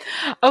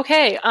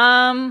 Okay.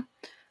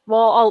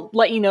 Well, I'll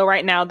let you know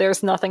right now.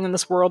 There's nothing in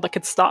this world that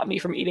could stop me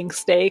from eating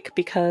steak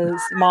because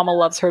Mama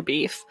loves her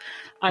beef.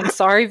 I'm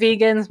sorry,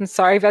 vegans. I'm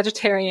sorry,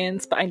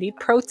 vegetarians, but I need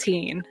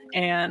protein,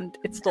 and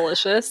it's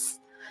delicious.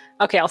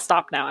 Okay, I'll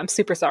stop now. I'm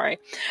super sorry.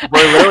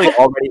 We're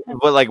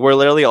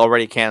literally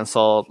already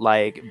canceled.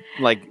 Like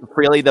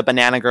really, the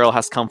banana girl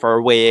has come for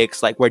our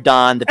wigs. Like, we're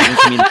done. The vegan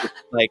community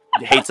like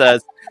hates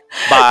us.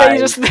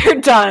 Bye.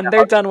 They're done.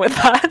 They're done with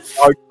us.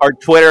 Our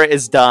Twitter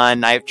is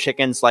done. I have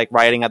chickens like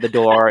riding at the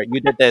door. You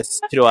did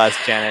this to us,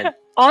 Janet.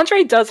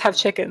 Andre does have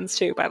chickens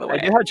too, by the way.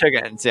 I do have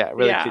chickens. Yeah,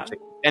 really cute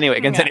chickens.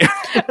 Anyway, continue.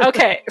 Yeah.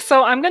 Okay,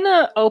 so I'm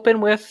gonna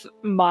open with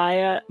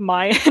Mayan.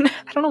 I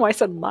don't know why I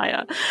said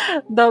Maya.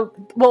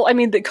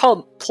 They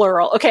call it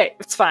plural. Okay,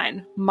 it's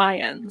fine.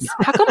 Mayans.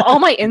 How come all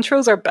my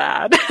intros are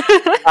bad?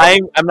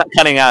 I'm not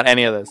cutting out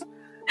any of this.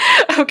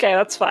 Okay,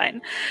 that's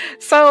fine.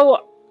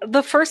 So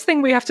the first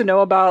thing we have to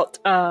know about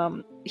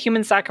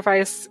human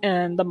sacrifice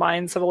in the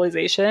Mayan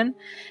civilization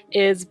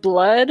is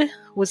blood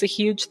was a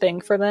huge thing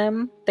for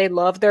them. They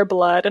love their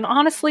blood, and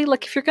honestly,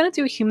 like if you're gonna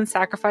do a human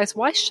sacrifice,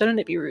 why shouldn't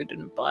it be rooted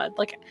in blood?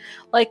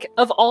 Like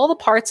of all the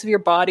parts of your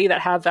body that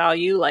have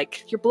value,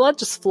 like your blood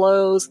just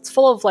flows. It's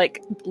full of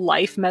like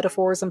life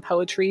metaphors and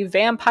poetry.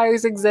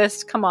 Vampires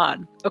exist. Come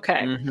on.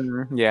 Okay.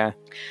 Mm-hmm. Yeah.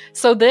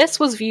 So this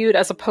was viewed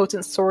as a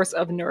potent source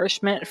of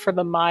nourishment for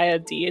the Maya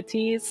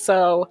deities.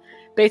 So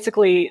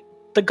basically,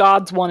 the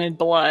gods wanted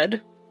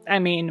blood. I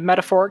mean,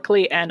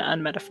 metaphorically and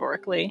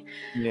unmetaphorically.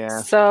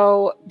 Yeah.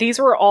 So these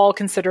were all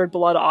considered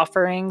blood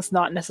offerings,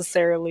 not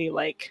necessarily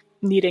like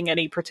needing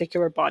any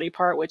particular body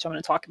part, which I'm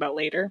going to talk about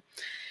later.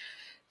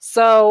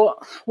 So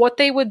what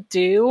they would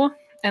do,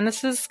 and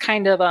this is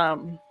kind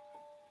of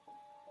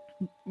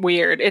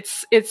weird.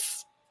 It's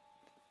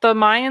the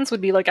Mayans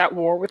would be like at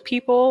war with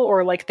people,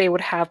 or like they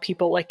would have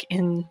people like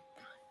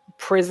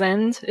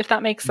imprisoned, if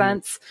that makes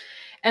sense.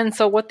 And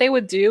so what they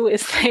would do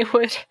is they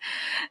would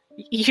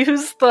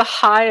use the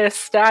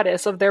highest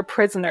status of their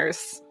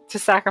prisoners to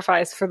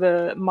sacrifice for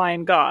the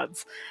Mayan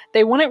gods.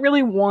 They wouldn't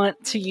really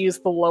want to use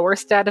the lower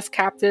status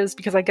captives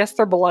because I guess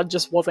their blood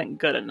just wasn't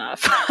good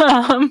enough.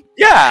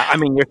 Yeah, I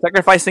mean, you're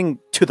sacrificing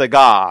to the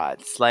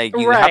gods. Like,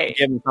 you have to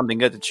give them something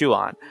good to chew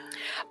on.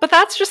 But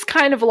that's just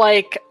kind of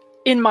like,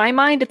 in my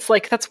mind, it's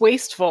like that's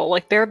wasteful.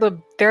 Like they're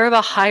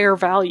the higher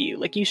value.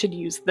 Like you should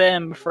use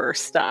them for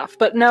stuff.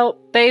 But no,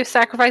 they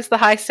sacrifice the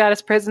high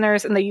status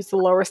prisoners and they use the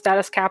lower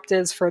status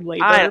captives for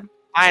labor.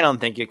 I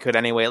don't think you could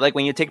anyway. Like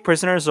when you take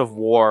prisoners of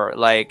war,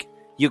 like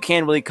you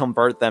can't really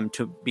convert them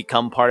to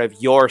become part of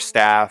your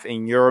staff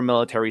in your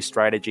military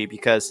strategy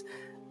because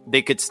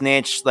they could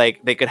snitch.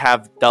 Like they could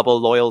have double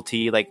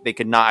loyalty. Like they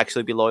could not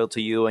actually be loyal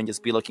to you and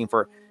just be looking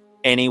for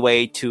any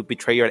way to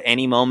betray you at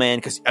any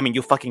moment. Because I mean,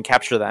 you fucking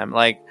capture them.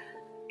 Like.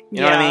 You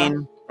know what I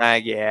mean?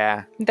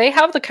 Yeah. They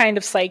have the kind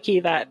of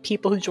psyche that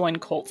people who join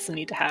cults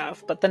need to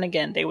have, but then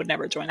again, they would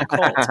never join a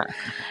cult.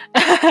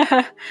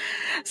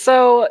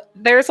 So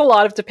there's a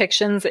lot of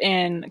depictions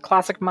in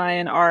classic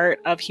Mayan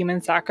art of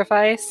human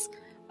sacrifice.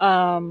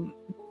 A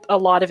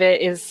lot of it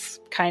is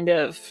kind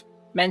of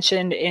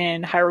mentioned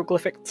in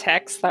hieroglyphic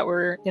texts that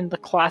were in the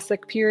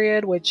classic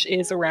period, which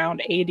is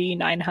around AD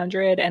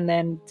 900, and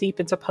then deep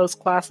into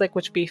post-classic,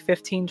 which would be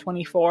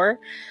 1524.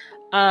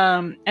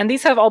 And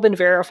these have all been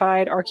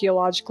verified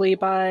archaeologically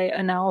by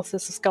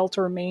analysis of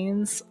skeletal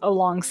remains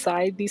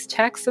alongside these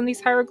texts and these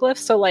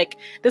hieroglyphs. So, like,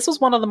 this was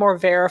one of the more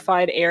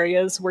verified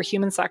areas where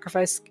human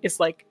sacrifice is,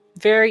 like,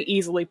 very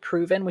easily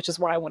proven, which is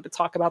why I wanted to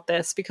talk about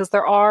this, because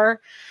there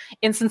are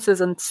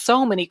instances in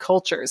so many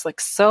cultures, like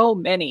so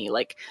many,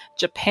 like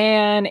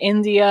Japan,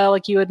 India,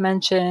 like you had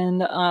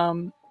mentioned,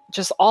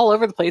 just all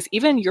over the place.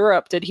 Even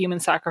Europe did human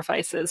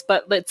sacrifices,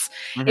 but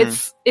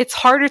Mm-hmm. it's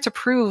harder to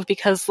prove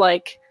because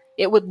like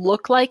it would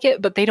look like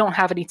it, but they don't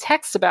have any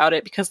text about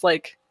it because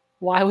like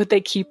why would they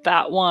keep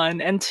that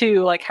one? And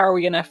two, like how are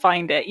we gonna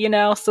find it? You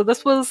know? So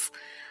this was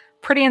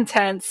pretty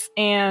intense,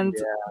 and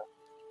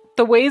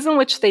the ways in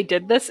which they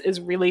did this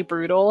is really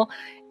brutal.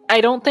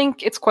 I don't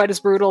think it's quite as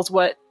brutal as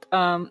what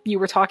you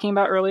were talking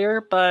about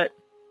earlier, but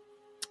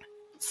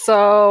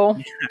so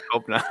I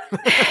hope not.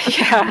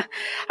 yeah,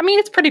 I mean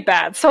it's pretty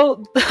bad.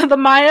 So the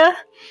Maya,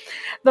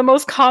 the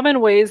most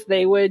common ways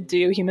they would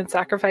do human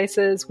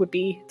sacrifices would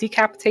be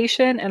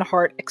decapitation and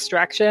heart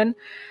extraction.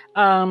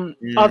 Other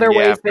Yeah,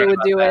 ways I've they heard would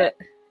about do that.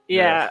 it,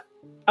 yeah.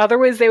 Other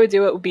ways they would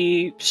do it would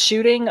be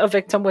shooting a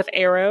victim with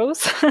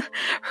arrows,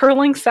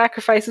 hurling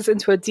sacrifices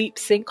into a deep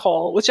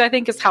sinkhole, which I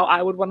think is how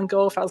I would want to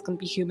go if I was going to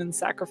be human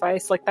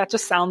sacrifice. Like that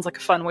just sounds like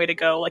a fun way to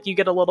go. Like you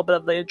get a little bit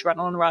of the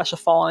adrenaline rush of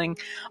falling,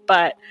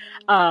 but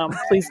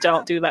please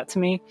don't do that to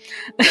me.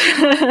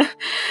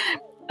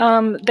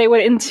 They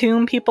would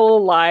entomb people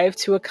alive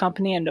to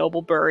accompany a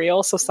noble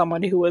burial. So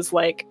someone who was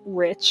like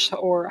rich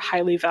or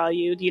highly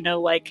valued, you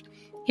know, like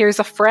here's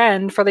a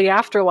friend for the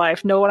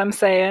afterlife. Know what I'm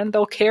saying?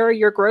 They'll carry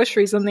your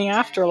groceries in the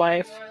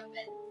afterlife.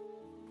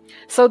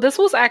 So this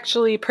was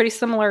actually pretty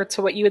similar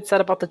to what you had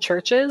said about the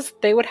churches.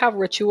 They would have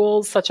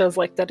rituals such as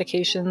like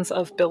dedications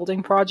of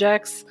building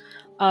projects,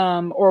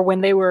 or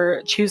when they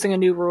were choosing a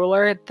new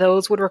ruler,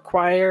 those would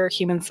require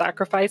human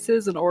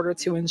sacrifices in order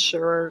to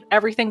ensure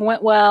everything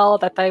went well,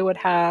 that they would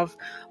have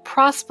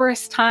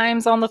prosperous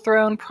times on the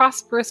throne,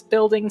 prosperous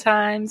building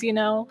times, you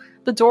know.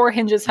 The door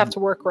hinges have to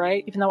work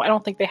right, even though I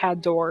don't think they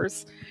had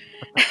doors.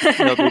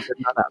 No, they did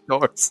not have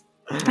doors.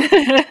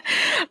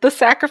 The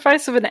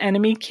sacrifice of an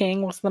enemy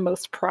king was the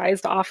most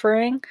prized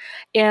offering.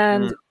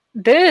 And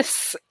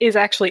this is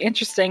actually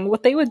interesting.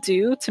 What they would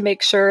do to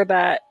make sure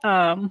that,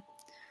 I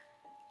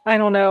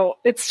don't know,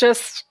 it's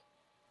just,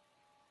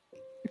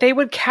 they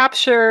would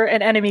capture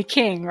an enemy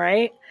king,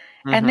 right?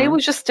 And they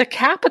would just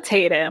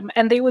decapitate him.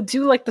 And they would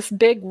do like this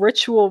big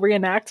ritual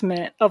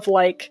reenactment of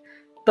like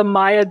the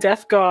Maya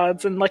death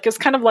gods. And like, it's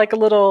kind of like a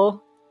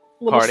little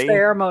Party?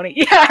 ceremony.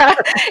 Yeah.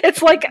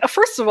 It's like,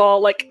 first of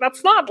all, like,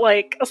 that's not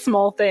like a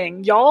small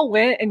thing. Y'all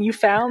went and you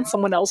found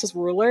someone else's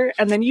ruler,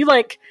 and then you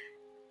like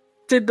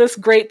did this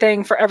great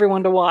thing for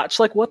everyone to watch.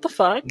 Like, what the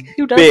fuck?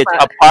 Who does Bitch,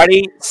 that? a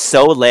party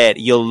so lit,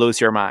 you'll lose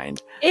your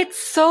mind. It's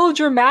so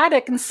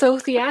dramatic and so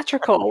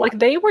theatrical. Like,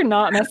 they were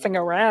not messing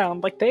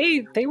around. Like,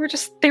 they were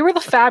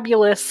the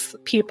fabulous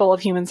people of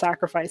human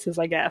sacrifices,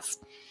 I guess.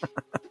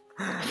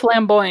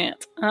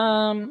 Flamboyant.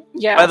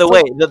 Yeah. By the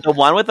way, the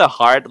one with the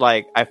heart,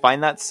 like, I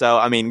find that so,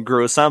 I mean,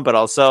 gruesome, but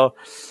also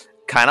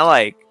kind of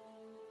like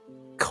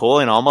cool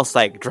and almost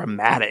like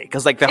dramatic.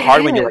 Because like the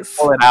heart, when you like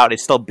pull it out, it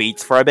still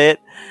beats for a bit.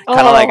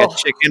 Kind of like a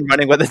chicken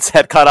running with its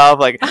head cut off.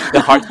 Like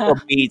the heart still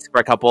beats for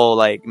a couple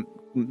like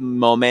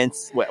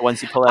moments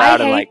once you pull it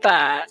out. I and hate like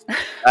that.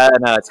 I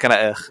don't know, it's kind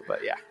of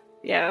but yeah.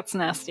 Yeah, that's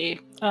nasty.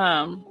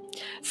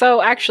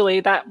 So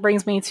actually, that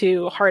brings me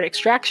to heart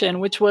extraction,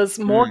 which was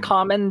more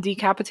common than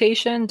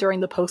decapitation during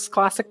the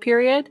post-classic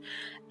period.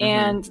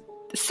 And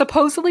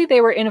supposedly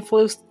they were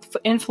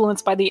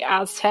influenced by the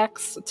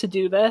Aztecs to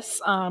do this.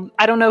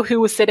 I don't know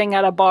who was sitting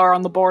at a bar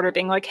on the border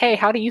being like, hey,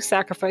 how do you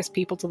sacrifice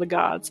people to the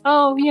gods?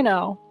 Oh, you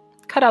know,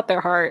 cut out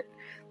their heart.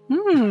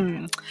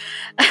 I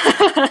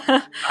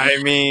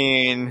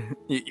mean,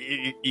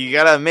 you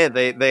gotta admit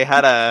they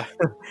had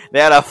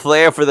a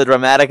flair for the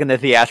dramatic and the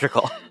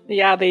theatrical.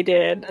 Yeah, they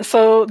did.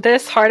 So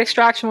this heart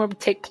extraction would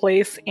take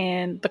place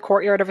in the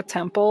courtyard of a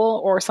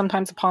temple, or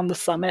sometimes upon the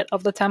summit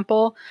of the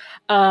temple.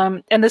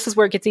 And this is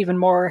where it gets even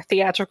more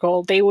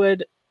theatrical. They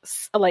would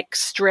like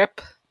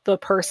strip the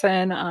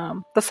person,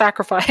 the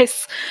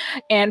sacrifice,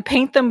 and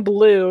paint them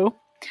blue,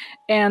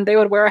 and they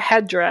would wear a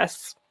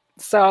headdress.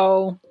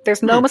 So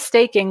there's no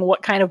mistaking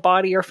what kind of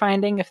body you're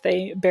finding if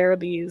they bear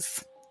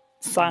these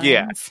signs.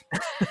 Yeah.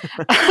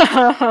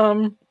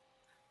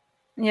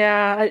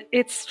 Yeah,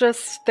 it's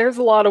just, there's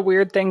a lot of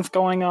weird things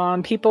going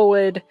on. People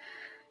would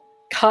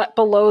cut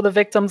below the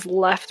victim's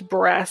left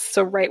breast,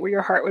 so right where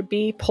your heart would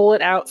be, pull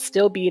it out,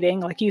 still beating,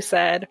 like you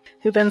said,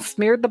 who then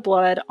smeared the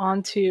blood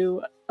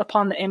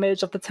upon the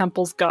image of the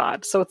temple's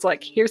god. So it's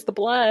like, here's the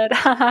blood.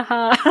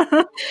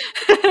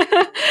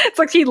 It's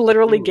like he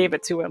literally gave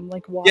it to him.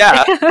 Like, why?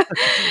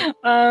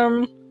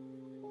 Yeah.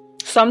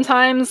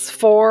 Sometimes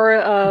 4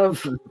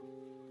 of...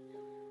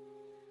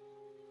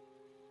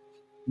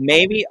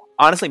 Maybe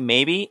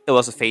it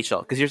was a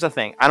facial. Because here's the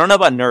thing. I don't know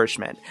about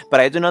nourishment, but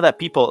I do know that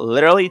people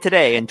literally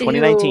today in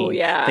 2019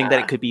 think that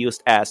it could be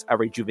used as a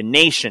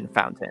rejuvenation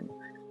fountain.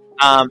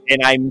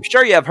 And I'm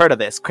sure you have heard of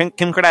this. Kim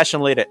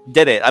Kardashian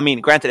did it. I mean,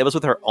 granted, it was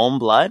with her own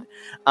blood.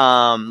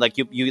 Like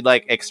you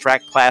like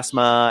extract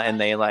plasma and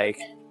they like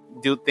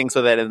do things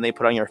with it and they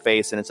put it on your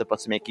face and it's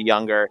supposed to make you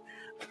younger.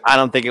 I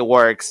don't think it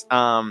works.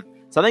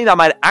 Something that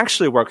might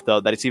actually work, though,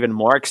 that it's even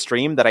more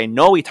extreme, that I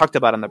know we talked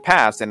about in the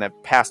past, in a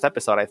past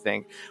episode, I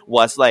think,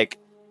 was like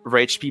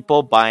rich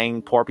people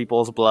buying poor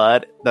people's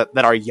blood that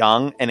are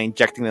young and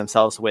injecting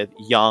themselves with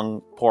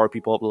young poor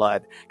people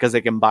blood because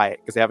they can buy it,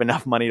 because they have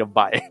enough money to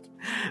buy it.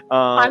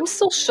 I'm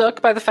still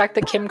shook by the fact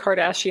that Kim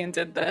Kardashian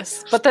did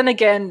this, but then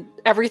again,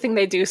 everything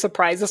they do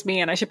surprises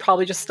me, and I should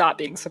probably just stop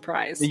being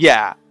surprised.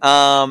 Yeah.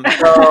 So,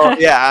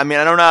 yeah. I mean,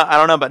 I don't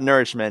know about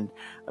nourishment.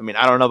 I mean,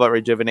 I don't know about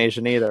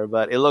rejuvenation either.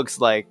 But it looks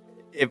like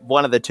if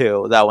one of the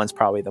two, that one's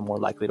probably the more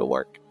likely to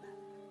work.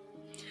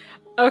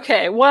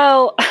 Okay.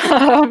 Well.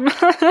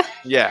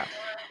 Yeah.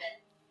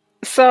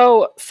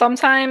 So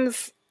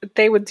sometimes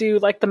they would do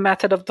like the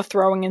method of the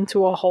throwing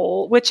into a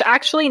hole, which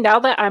actually, now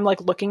that I'm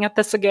like looking at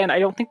this again, I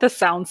don't think this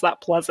sounds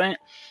that pleasant.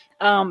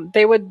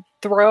 They would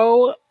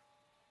throw.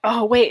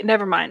 Oh, wait,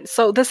 never mind.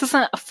 So this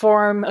isn't a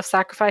form of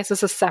sacrifice.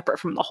 This is separate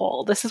from the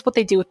hole. This is what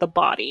they do with the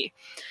body.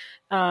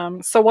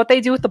 So what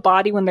they do with the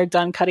body when they're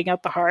done cutting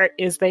out the heart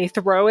is they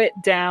throw it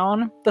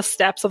down the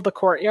steps of the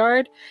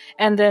courtyard,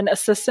 and then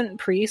assistant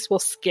priests will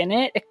skin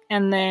it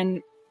and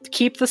then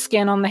keep the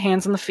skin on the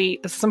hands and the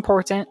feet. This is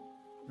important.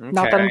 Okay.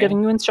 Not that I'm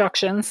giving you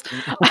instructions.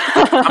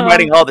 I'm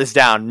writing all this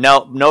down.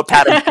 No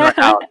patterns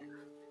out.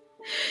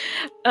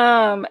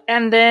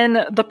 And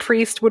then the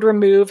priest would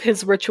remove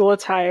his ritual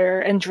attire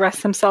and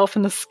dress himself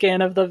in the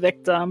skin of the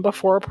victim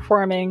before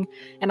performing,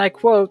 and I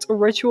quote, a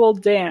ritual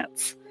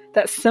dance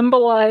that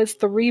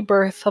symbolized the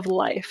rebirth of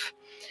life.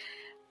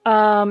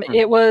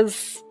 It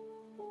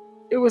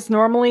was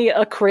normally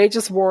a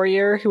courageous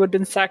warrior who had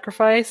been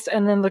sacrificed,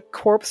 and then the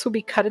corpse would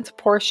be cut into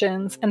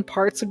portions, and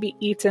parts would be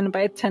eaten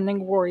by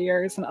attending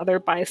warriors and other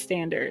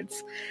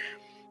bystanders.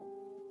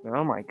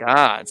 Oh my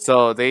god.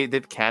 So they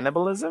did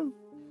cannibalism?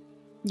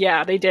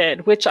 Yeah, they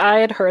did, which I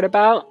had heard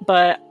about,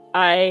 but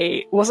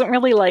I wasn't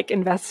really like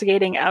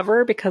investigating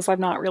ever because I'm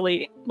not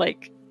really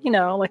like,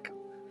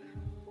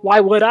 why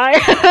would I?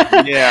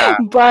 Yeah.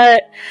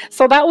 But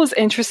so that was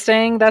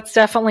interesting. That's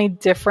definitely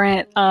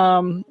different.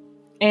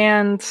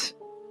 And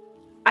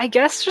I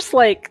guess just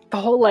like the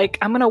whole like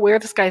I'm gonna wear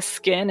this guy's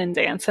skin and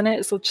dance in it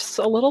is just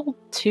a little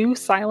too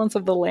Silence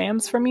of the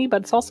Lambs for me,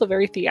 but it's also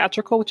very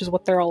theatrical, which is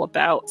what they're all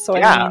about. So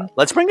yeah, I mean,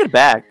 let's bring it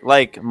back.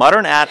 Like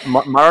modern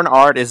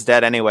art is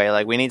dead anyway.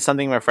 Like we need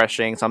something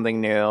refreshing,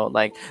 something new.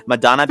 Like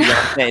Madonna,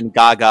 Beyonce, and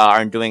Gaga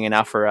aren't doing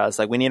enough for us.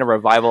 Like we need a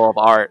revival of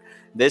art.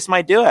 This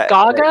might do it.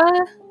 Gaga?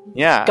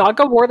 Yeah.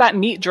 Gaga wore that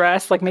meat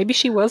dress. Like maybe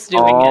she was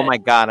doing it. Oh my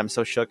god, I'm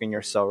so shook, and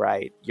you're so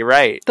right. You're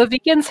right. The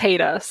vegans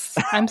hate us.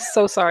 I'm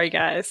so sorry,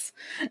 guys.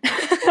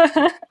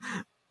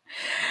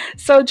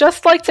 So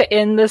just like to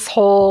end this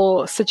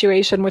whole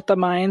situation with the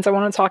mines, I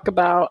want to talk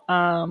about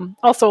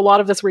also a lot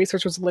of this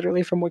research was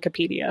literally from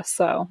Wikipedia.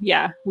 So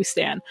yeah, we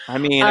stand. I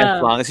mean,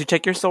 as long as you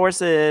check your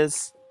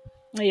sources.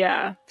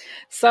 Yeah.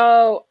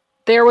 So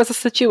there was a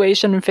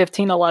situation in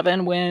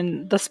 1511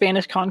 when the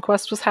Spanish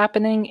conquest was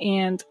happening,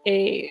 and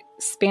a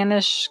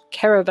Spanish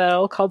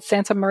caravel called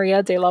Santa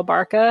Maria de la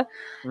Barca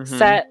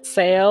set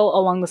sail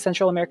along the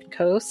Central American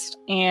coast,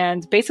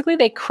 and basically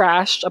they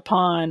crashed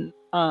upon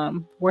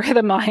where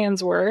the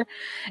Mayans were,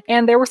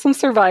 and there were some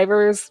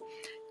survivors,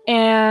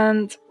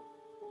 and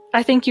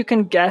I think you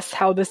can guess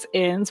how this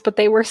ends, but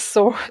they were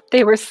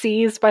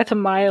seized by the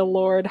Maya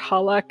lord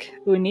Halak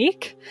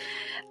Unik,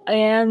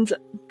 and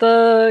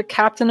the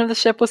captain of the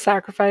ship was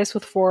sacrificed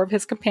with 4 of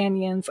his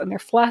companions, and their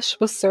flesh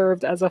was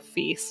served as a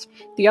feast.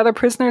 The other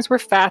prisoners were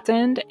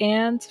fattened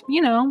and,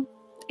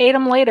 ate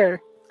them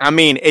later. I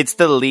mean, it's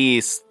the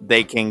least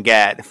they can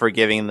get for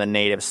giving the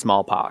native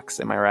smallpox.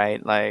 Am I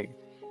right? Like,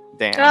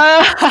 damn.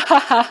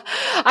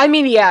 I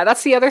mean, yeah,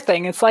 that's the other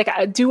thing. It's like,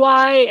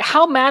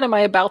 how mad am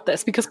I about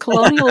this? Because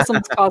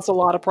colonialism's caused a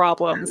lot of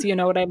problems. You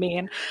know what I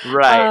mean?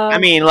 Right. I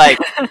mean, like,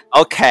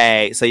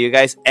 okay, so you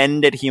guys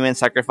ended human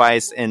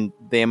sacrifice in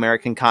the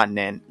American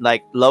continent.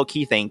 Like,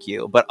 low-key, thank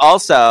you. But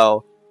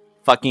also,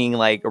 fucking,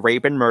 like,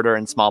 rape and murder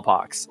and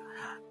smallpox.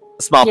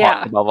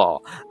 Smallpox, above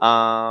all.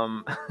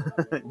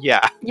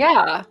 Yeah.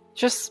 Yeah.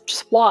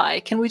 Just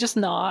why? Can we just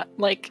not?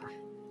 Like,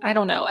 I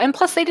don't know. And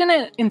plus, they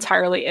didn't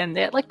entirely end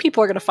it. Like,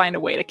 people are going to find a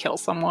way to kill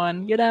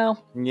someone,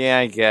 Yeah,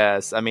 I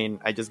guess. I mean,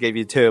 I just gave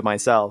you 2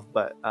 myself,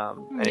 but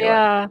anyway.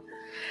 Yeah.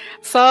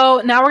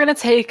 So now we're going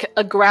to take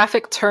a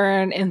graphic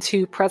turn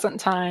into present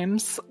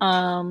times.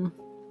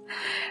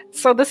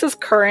 So this is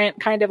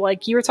current, kind of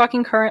like you were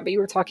talking current, but you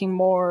were talking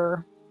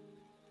more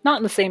not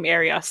in the same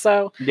area.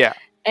 So yeah.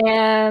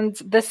 And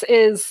this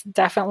is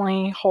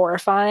definitely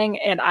horrifying,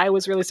 and I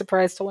was really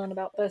surprised to learn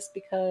about this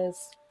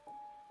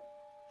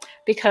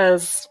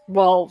because,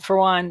 well, for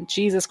one,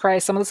 Jesus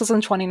Christ, some of this is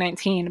in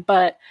 2019,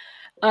 but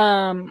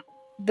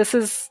this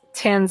is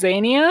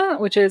Tanzania,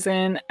 which is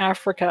in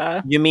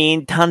Africa. You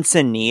mean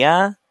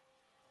Tanzania?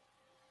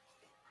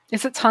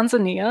 Is it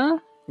Tanzania?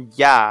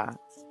 Yeah.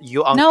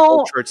 You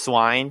uncultured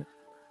swine.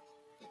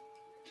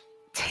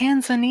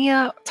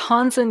 Tanzania?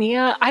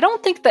 I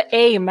don't think the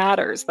A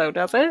matters, though,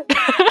 does it?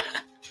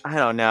 I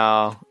don't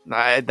know.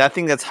 I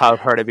think that's how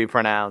hard to be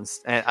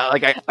pronounced. And I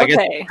guess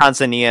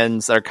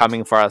Tanzanians are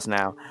coming for us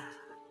now.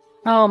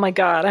 Oh my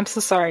god, I'm so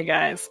sorry,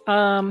 guys.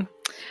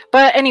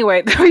 But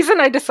anyway, the reason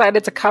I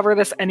decided to cover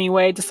this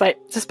anyway, despite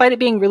it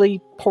being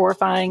really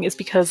horrifying, is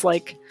because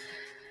like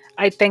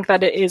I think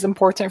that it is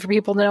important for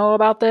people to know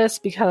about this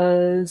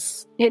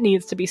because it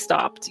needs to be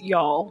stopped,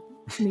 y'all.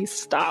 It needs to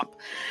stop.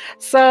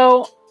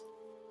 So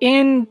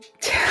in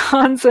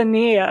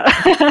Tanzania,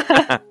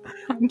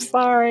 I'm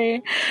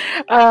sorry.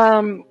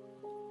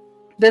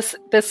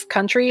 This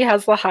country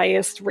has the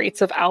highest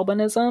rates of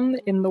albinism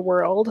in the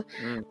world.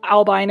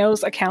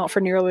 Albinos account for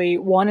nearly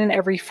 1 in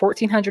every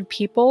 1,400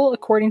 people,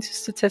 according to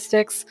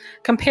statistics,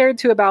 compared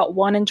to about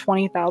 1 in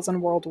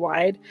 20,000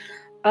 worldwide.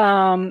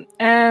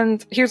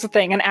 And here's the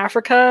thing. In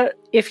Africa,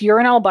 if you're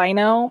an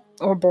albino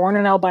or born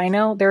an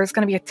albino, there's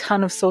going to be a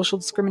ton of social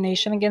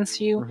discrimination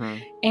against you.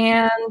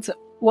 And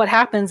what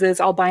happens is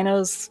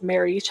albinos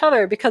marry each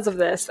other because of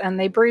this, and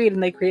they breed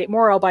and they create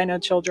more albino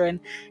children,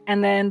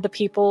 and then the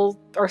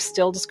people are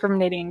still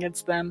discriminating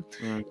against them.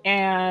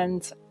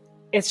 And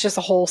it's just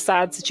a whole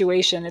sad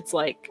situation. It's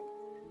like,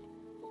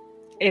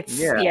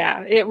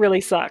 it really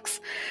sucks.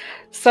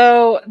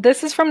 So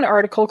this is from an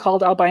article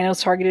called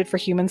Albinos Targeted for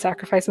Human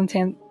Sacrifice in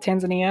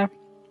Tanzania.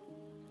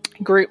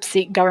 Groups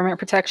seek government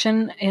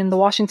protection in the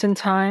Washington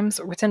Times,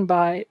 written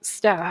by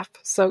staff.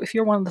 So if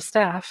you're one of the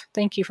staff,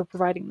 thank you for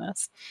providing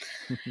this.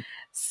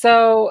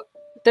 So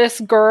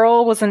this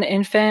girl was an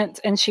infant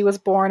and she was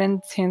born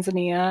in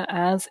Tanzania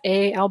as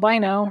a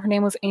albino. Her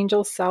name was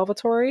Angel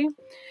Salvatore.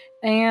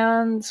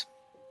 And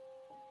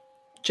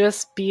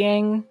just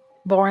being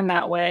born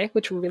that way,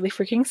 which really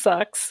freaking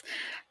sucks,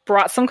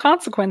 brought some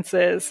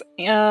consequences.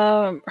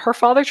 Her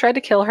father tried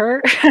to kill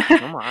her.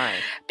 Oh my.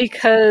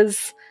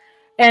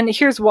 And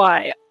here's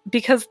why.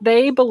 Because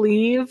they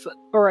believe,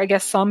 or I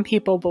guess some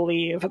people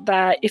believe,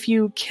 that if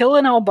you kill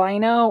an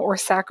albino or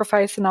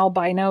sacrifice an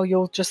albino,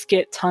 you'll just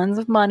get tons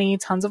of money,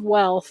 tons of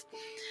wealth,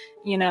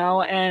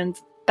 and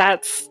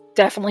that's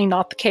definitely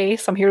not the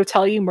case. I'm here to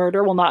tell you,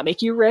 murder will not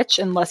make you rich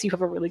unless you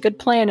have a really good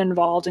plan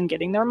involved in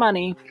getting their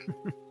money.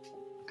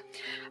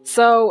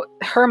 So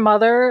her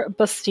mother,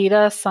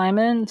 Bastida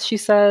Simon, she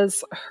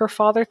says her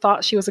father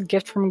thought she was a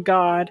gift from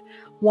God,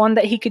 one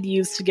that he could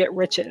use to get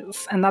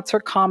riches. And that's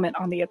her comment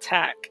on the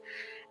attack.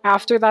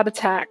 After that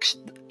attack,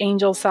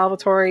 Angel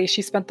Salvatore,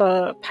 she spent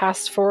the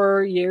past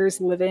 4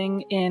 years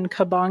living in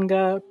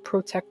Kabanga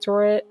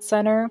Protectorate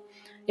Center.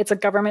 It's a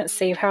government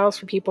safe house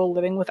for people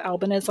living with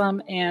albinism,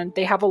 and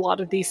they have a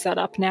lot of these set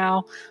up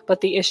now.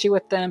 But the issue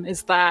with them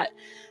is that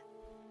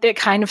it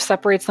kind of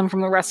separates them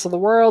from the rest of the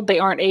world. They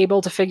aren't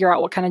able to figure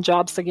out what kind of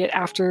jobs to get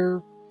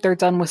after they're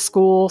done with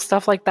school,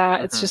 stuff like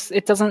that. It's just,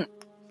 it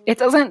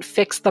doesn't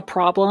fix the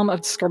problem of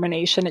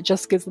discrimination. It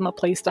just gives them a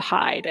place to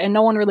hide, and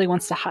no one really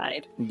wants to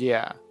hide.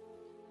 Yeah.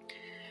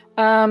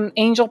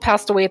 Angel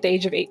passed away at the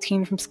age of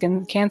 18 from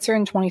skin cancer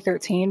in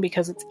 2013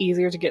 because it's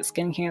easier to get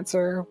skin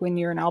cancer when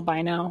you're an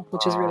albino,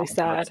 which is really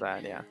sad. That's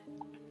sad, yeah.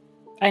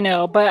 I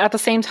know, but at the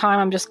same time,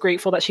 I'm just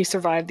grateful that she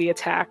survived the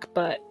attack,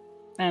 but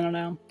I don't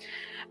know.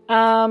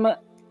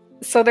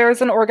 So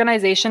there's an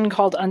organization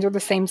called Under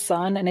the Same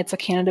Sun, and it's a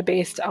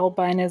Canada-based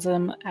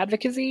albinism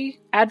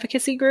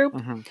advocacy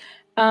group.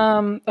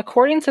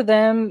 According to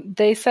them,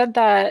 they said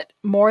that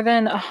more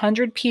than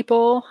 100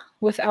 people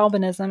with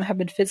albinism have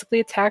been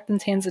physically attacked in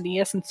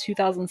Tanzania since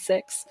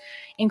 2006,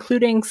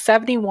 including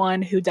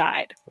 71 who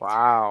died.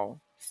 Wow.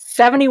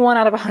 71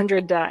 out of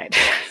 100 died.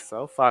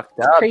 So fucked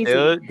up, Crazy.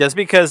 dude. Just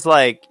because,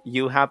 like,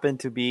 you happen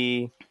to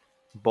be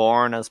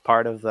born as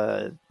part of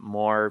the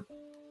more,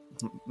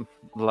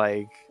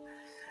 like,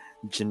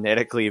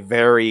 genetically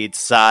varied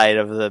side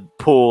of the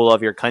pool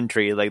of your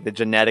country, like the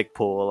genetic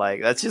pool, like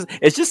it's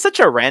just such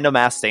a random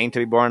ass thing to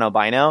be born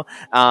albino.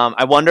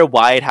 I wonder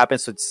why it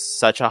happens with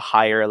such a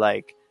higher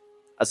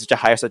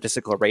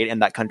statistical rate in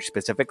that country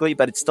specifically,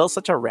 but it's still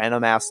such a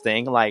random ass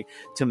thing, like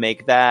to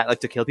make that,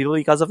 like to kill people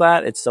because of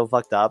that. It's so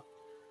fucked up.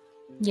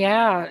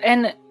 Yeah,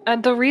 and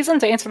the reason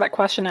to answer that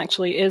question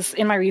actually is,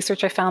 in my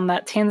research I found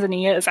that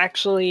Tanzania is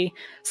actually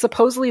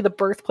supposedly the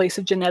birthplace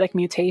of genetic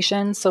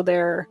mutation, so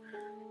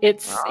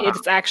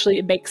it's actually,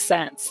 it makes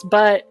sense,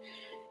 but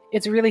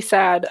it's really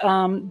sad.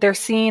 They're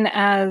seen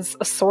as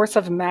a source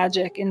of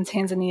magic in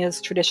Tanzania's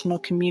traditional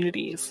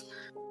communities.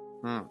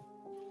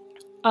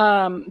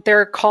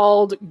 They're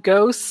called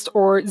ghost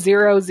or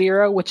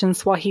 00, which in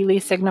Swahili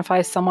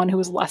signifies someone who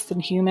is less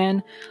than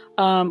human.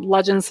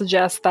 Legend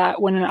suggests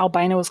that when an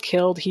albino is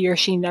killed, he or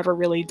she never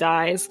really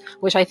dies,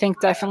 which I think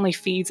definitely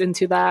feeds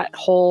into that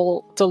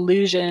whole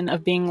delusion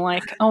of being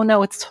like, oh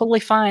no, it's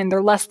totally fine.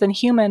 They're less than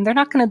human. They're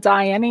not going to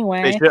die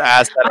anyway. They should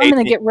ask that I'm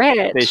going to get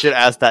rich. They should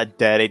ask that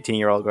dead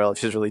 18-year-old girl if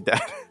she's really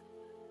dead.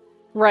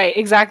 Right,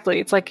 exactly.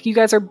 It's like, you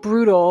guys are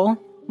brutal.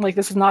 Like,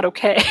 this is not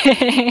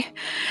okay.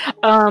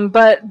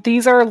 But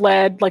these are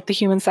led, like the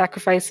human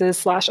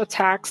sacrifices /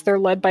 attacks, they're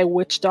led by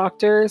witch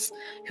doctors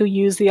who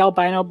use the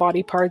albino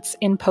body parts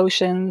in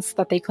potions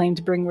that they claim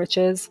to bring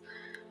riches.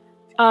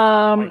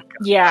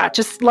 Yeah,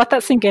 just let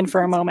that sink in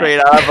for a moment. Straight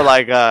out of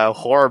like a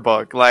horror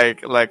book,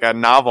 like a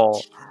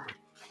novel.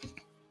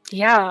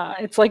 Yeah,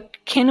 it's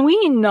like, can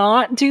we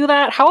not do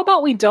that? How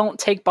about we don't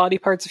take body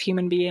parts of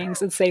human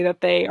beings and say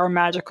that they are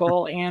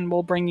magical and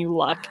will bring you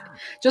luck?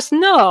 Just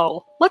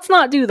no, let's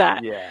not do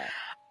that. Yeah.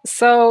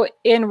 So,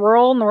 in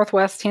rural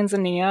northwest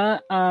Tanzania,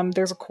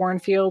 there's a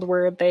cornfield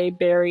where they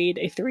buried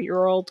a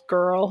 3-year-old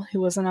girl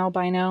who was an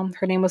albino.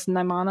 Her name was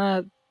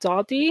Naimana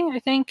Dodi, I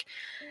think.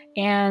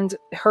 And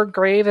her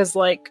grave is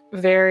like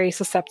very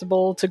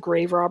susceptible to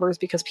grave robbers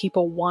because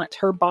people want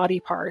her body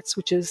parts,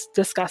 which is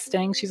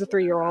disgusting. She's a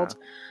 3-year-old.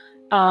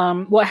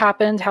 What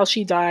happened, how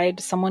she died,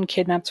 someone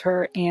kidnapped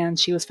her and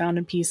she was found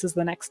in pieces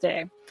the next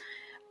day.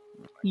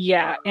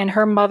 Yeah, and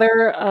her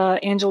mother,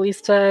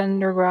 Angelista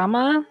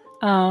Nurama,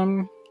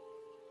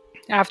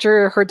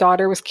 after her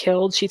daughter was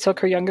killed, she took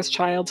her youngest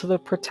child to the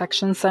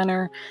protection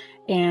center,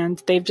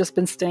 and they've just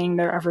been staying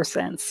there ever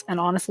since. And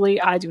honestly,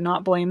 I do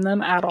not blame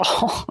them at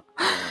all.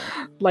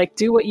 Like,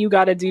 do what you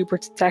gotta do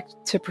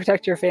to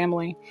protect your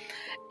family.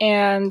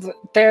 And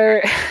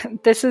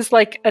this is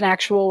like an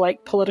actual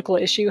like political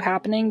issue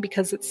happening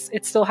because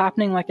it's still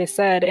happening, like I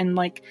said, and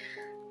like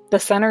the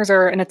centers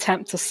are an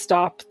attempt to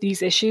stop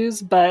these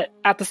issues, but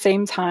at the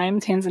same time,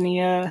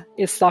 Tanzania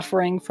is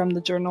suffering from the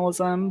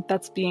journalism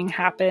that's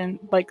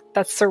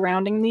that's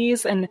surrounding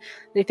these, and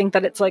they think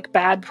that it's like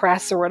bad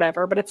press or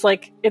whatever, but it's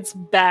like, it's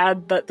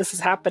bad that this is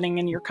happening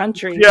in your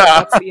country.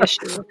 Yeah. That's the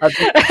issue.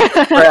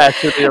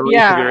 Press is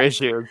Yeah. your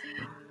issue.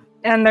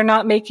 And they're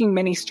not making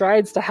many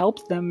strides to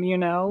help them,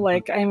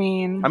 like, I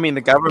mean,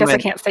 the government, I guess I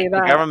can't say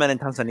that. The government in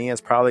Tanzania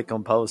is probably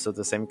composed of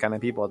the same kind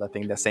of people that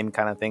think the same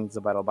kind of things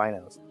about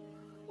albinos.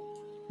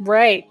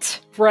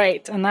 Right.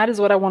 And that is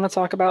what I want to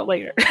talk about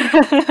later.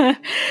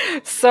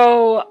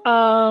 So,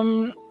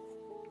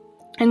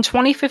 in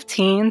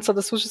 2015, so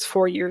this was just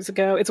 4 years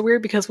ago. It's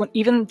weird because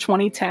even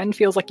 2010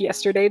 feels like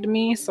yesterday to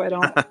me, so I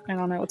don't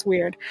know, it's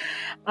weird.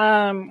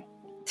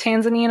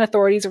 Tanzanian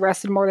authorities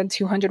arrested more than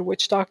 200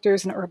 witch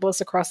doctors and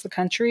herbalists across the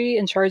country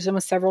and charged them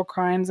with several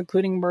crimes,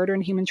 including murder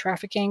and human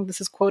trafficking. This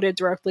is quoted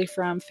directly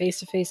from Face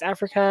to Face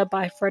Africa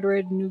by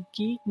Frederick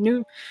Ngugi.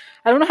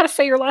 I don't know how to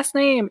say your last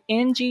name.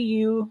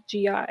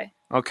 Ngugi.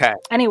 Okay.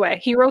 Anyway,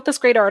 he wrote this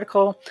great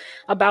article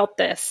about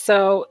this.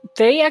 So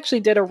they actually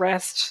did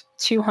arrest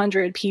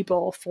 200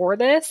 people for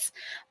this,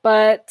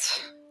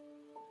 but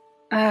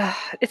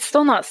it's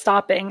still not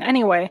stopping.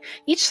 Anyway,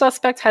 each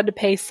suspect had to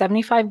pay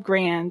 75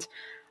 grand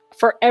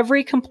for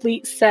every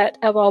complete set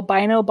of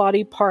albino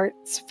body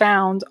parts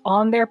found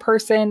on their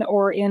person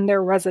or in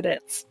their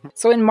residence.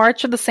 So in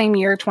March of the same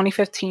year,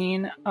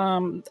 2015, a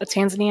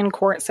Tanzanian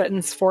court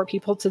sentenced 4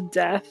 people to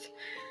death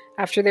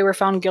after they were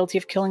found guilty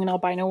of killing an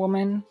albino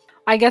woman.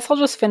 I guess I'll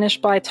just finish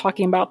by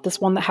talking about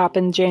this one that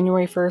happened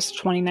January 1st,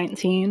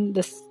 2019.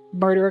 This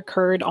murder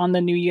occurred on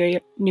the New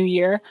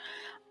Year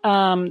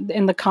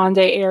in the Conde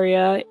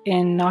area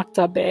in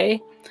Nakta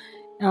Bay.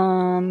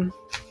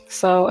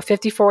 So a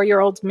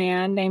 54-year-old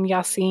man named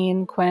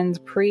Yassine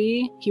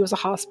Quenz-Pri, he was a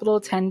hospital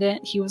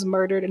attendant. He was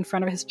murdered in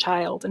front of his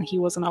child, and he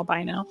was an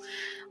albino.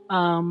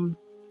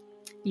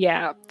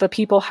 Yeah, the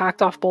people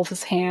hacked off both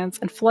his hands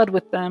and fled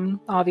with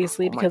them,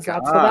 obviously, because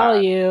that's the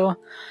value.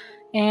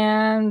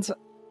 And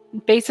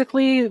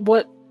basically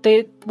what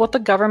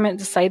the government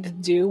decided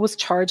to do was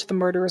charge the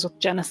murderers with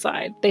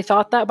genocide. They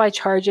thought that by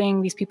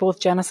charging these people with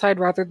genocide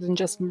rather than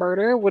just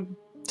murder would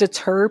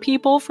deter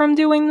people from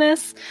doing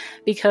this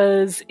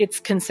because it's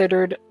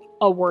considered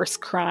a worse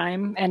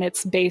crime and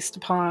it's based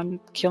upon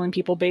killing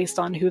people based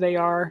on who they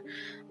are.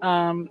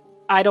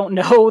 I don't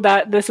know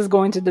that this is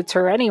going to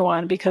deter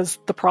anyone because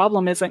the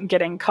problem isn't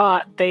getting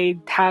caught. They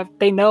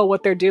know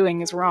what they're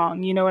doing is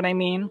wrong. You know what I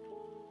mean?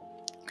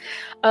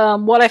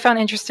 What I found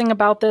interesting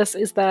about this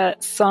is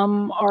that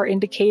some are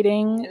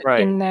indicating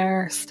in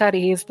their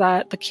studies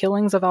that the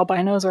killings of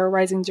albinos are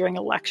arising during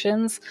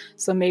elections.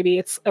 So maybe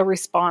it's a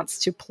response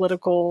to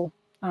political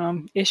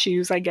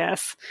issues, I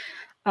guess.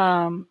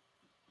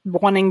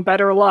 Wanting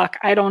better luck.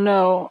 I don't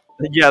know.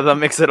 Yeah, that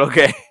makes it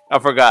okay. I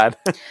forgot.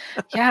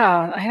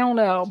 Yeah, I don't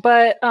know.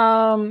 But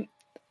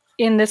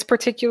in this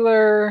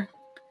particular...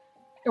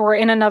 or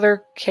in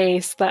another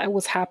case that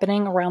was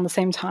happening around the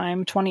same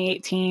time,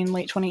 2018,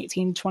 late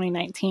 2018,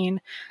 2019,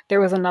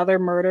 there was another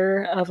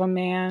murder of a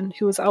man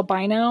who was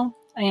albino.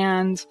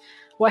 And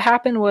what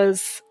happened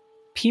was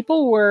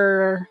people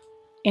were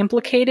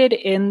implicated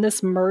in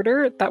this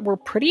murder that were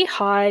pretty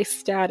high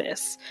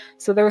status.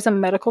 So there was a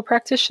medical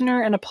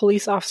practitioner and a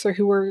police officer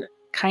who were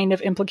kind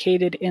of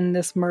implicated in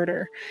this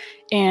murder.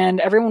 And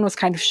everyone was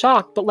kind of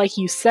shocked. But like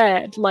you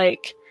said,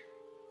 like...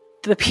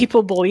 the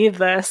people believe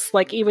this,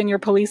 like even your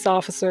police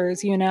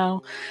officers,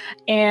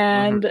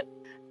 and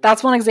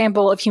that's one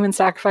example of human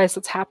sacrifice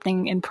that's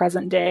happening in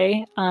present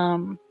day.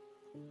 And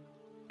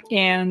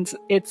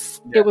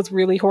it was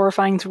really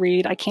horrifying to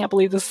read. I can't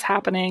believe this is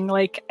happening.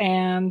 I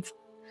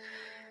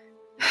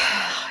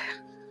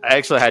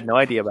actually had no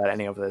idea about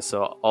any of this,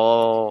 so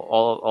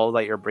all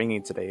that you're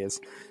bringing today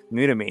is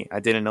new to me.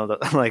 I didn't know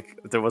that like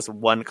there was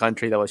one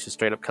country that was just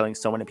straight up killing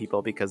so many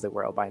people because they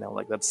were albino.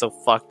 Like that's so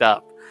fucked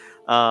up.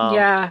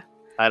 Yeah.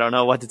 I don't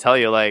know what to tell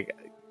you. Like,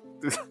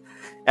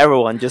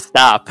 everyone, just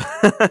stop.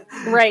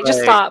 Right, just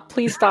Like, stop.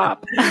 Please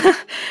stop.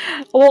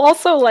 Well,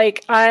 also,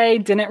 like, I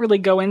didn't really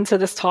go into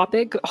this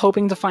topic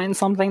hoping to find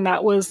something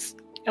that was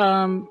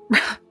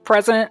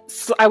present.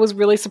 So I was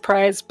really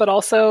surprised, but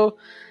also,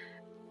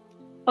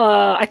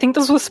 I think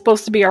this was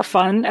supposed to be our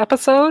fun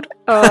episode.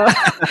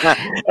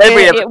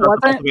 Every it episode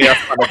wasn't.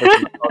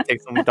 will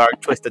take some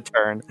dark twisted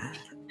turn.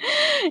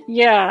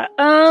 Yeah.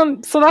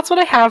 So that's what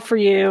I have for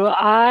you.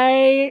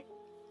 I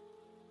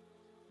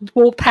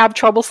will have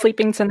trouble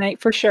sleeping tonight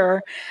for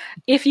sure.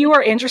 If you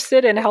are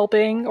interested in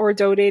helping or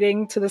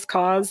donating to this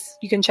cause,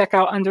 you can check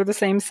out Under the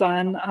Same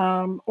Sun,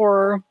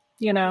 or,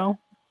 you know,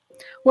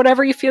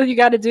 whatever you feel you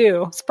got to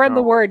do. Spread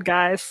the word,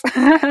 guys.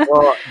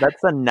 Well,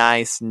 that's a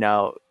nice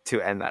note to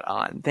end that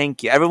on.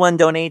 Thank you. Everyone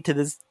donate to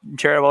this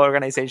charitable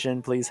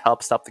organization. Please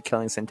help stop the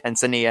killings in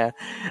Tanzania.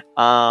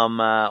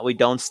 We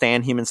don't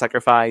stand human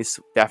sacrifice.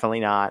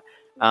 Definitely not.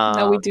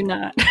 No, we do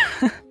not.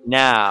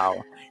 Now,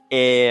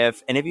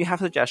 if any of you have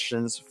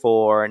suggestions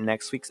for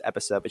next week's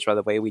episode, which by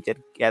the way, we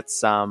did get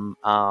some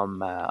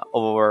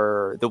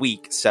over the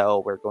week,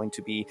 so we're going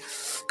to be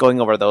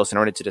going over those in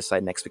order to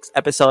decide next week's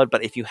episode.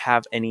 But if you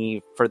have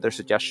any further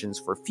suggestions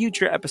for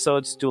future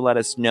episodes, do let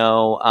us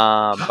know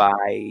by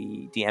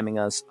DMing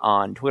us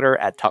on Twitter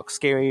at Talk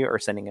Scary or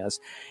sending us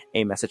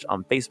a message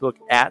on Facebook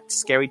at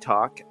Scary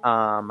Talk.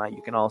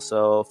 You can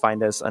also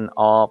find us on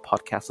all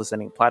podcast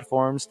listening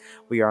platforms.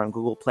 We are on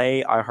Google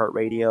Play,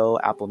 iHeartRadio,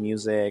 Apple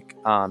Music,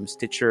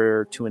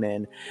 Stitcher,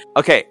 TuneIn.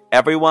 Okay,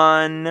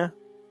 everyone,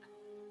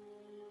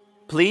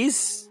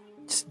 please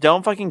just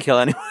don't fucking kill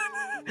anyone.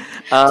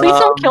 Please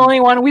don't kill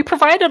anyone. We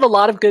provided a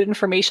lot of good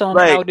information on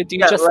how to do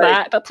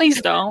that, but please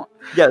don't.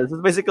 Yeah, this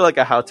is basically like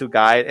a how-to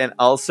guide, and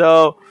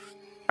also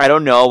I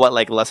don't know what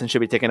like lesson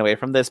should be taken away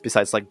from this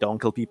besides like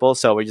don't kill people.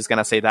 So we're just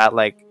gonna say that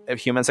like if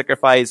human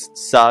sacrifice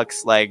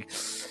sucks, like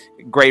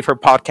great for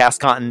podcast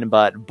content,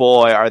 but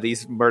boy are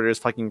these murders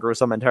fucking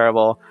gruesome and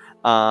terrible.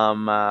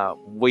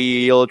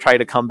 We'll try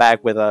to come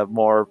back with a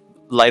more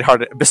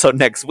lighthearted episode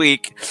next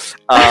week.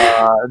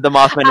 The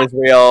Mothman is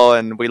real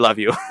and we love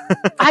you.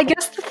 I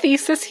guess the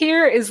thesis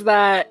here is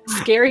that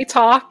Scary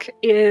Talk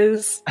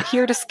is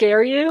here to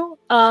scare you.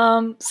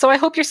 So I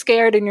hope you're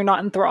scared and you're not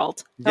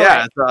enthralled.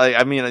 Yeah, so,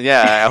 I mean,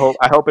 yeah,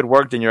 I hope it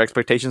worked and your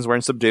expectations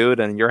weren't subdued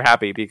and you're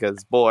happy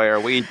because boy are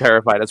we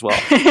terrified as well.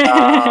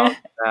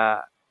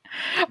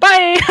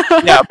 Bye.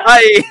 Yeah,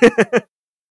 bye.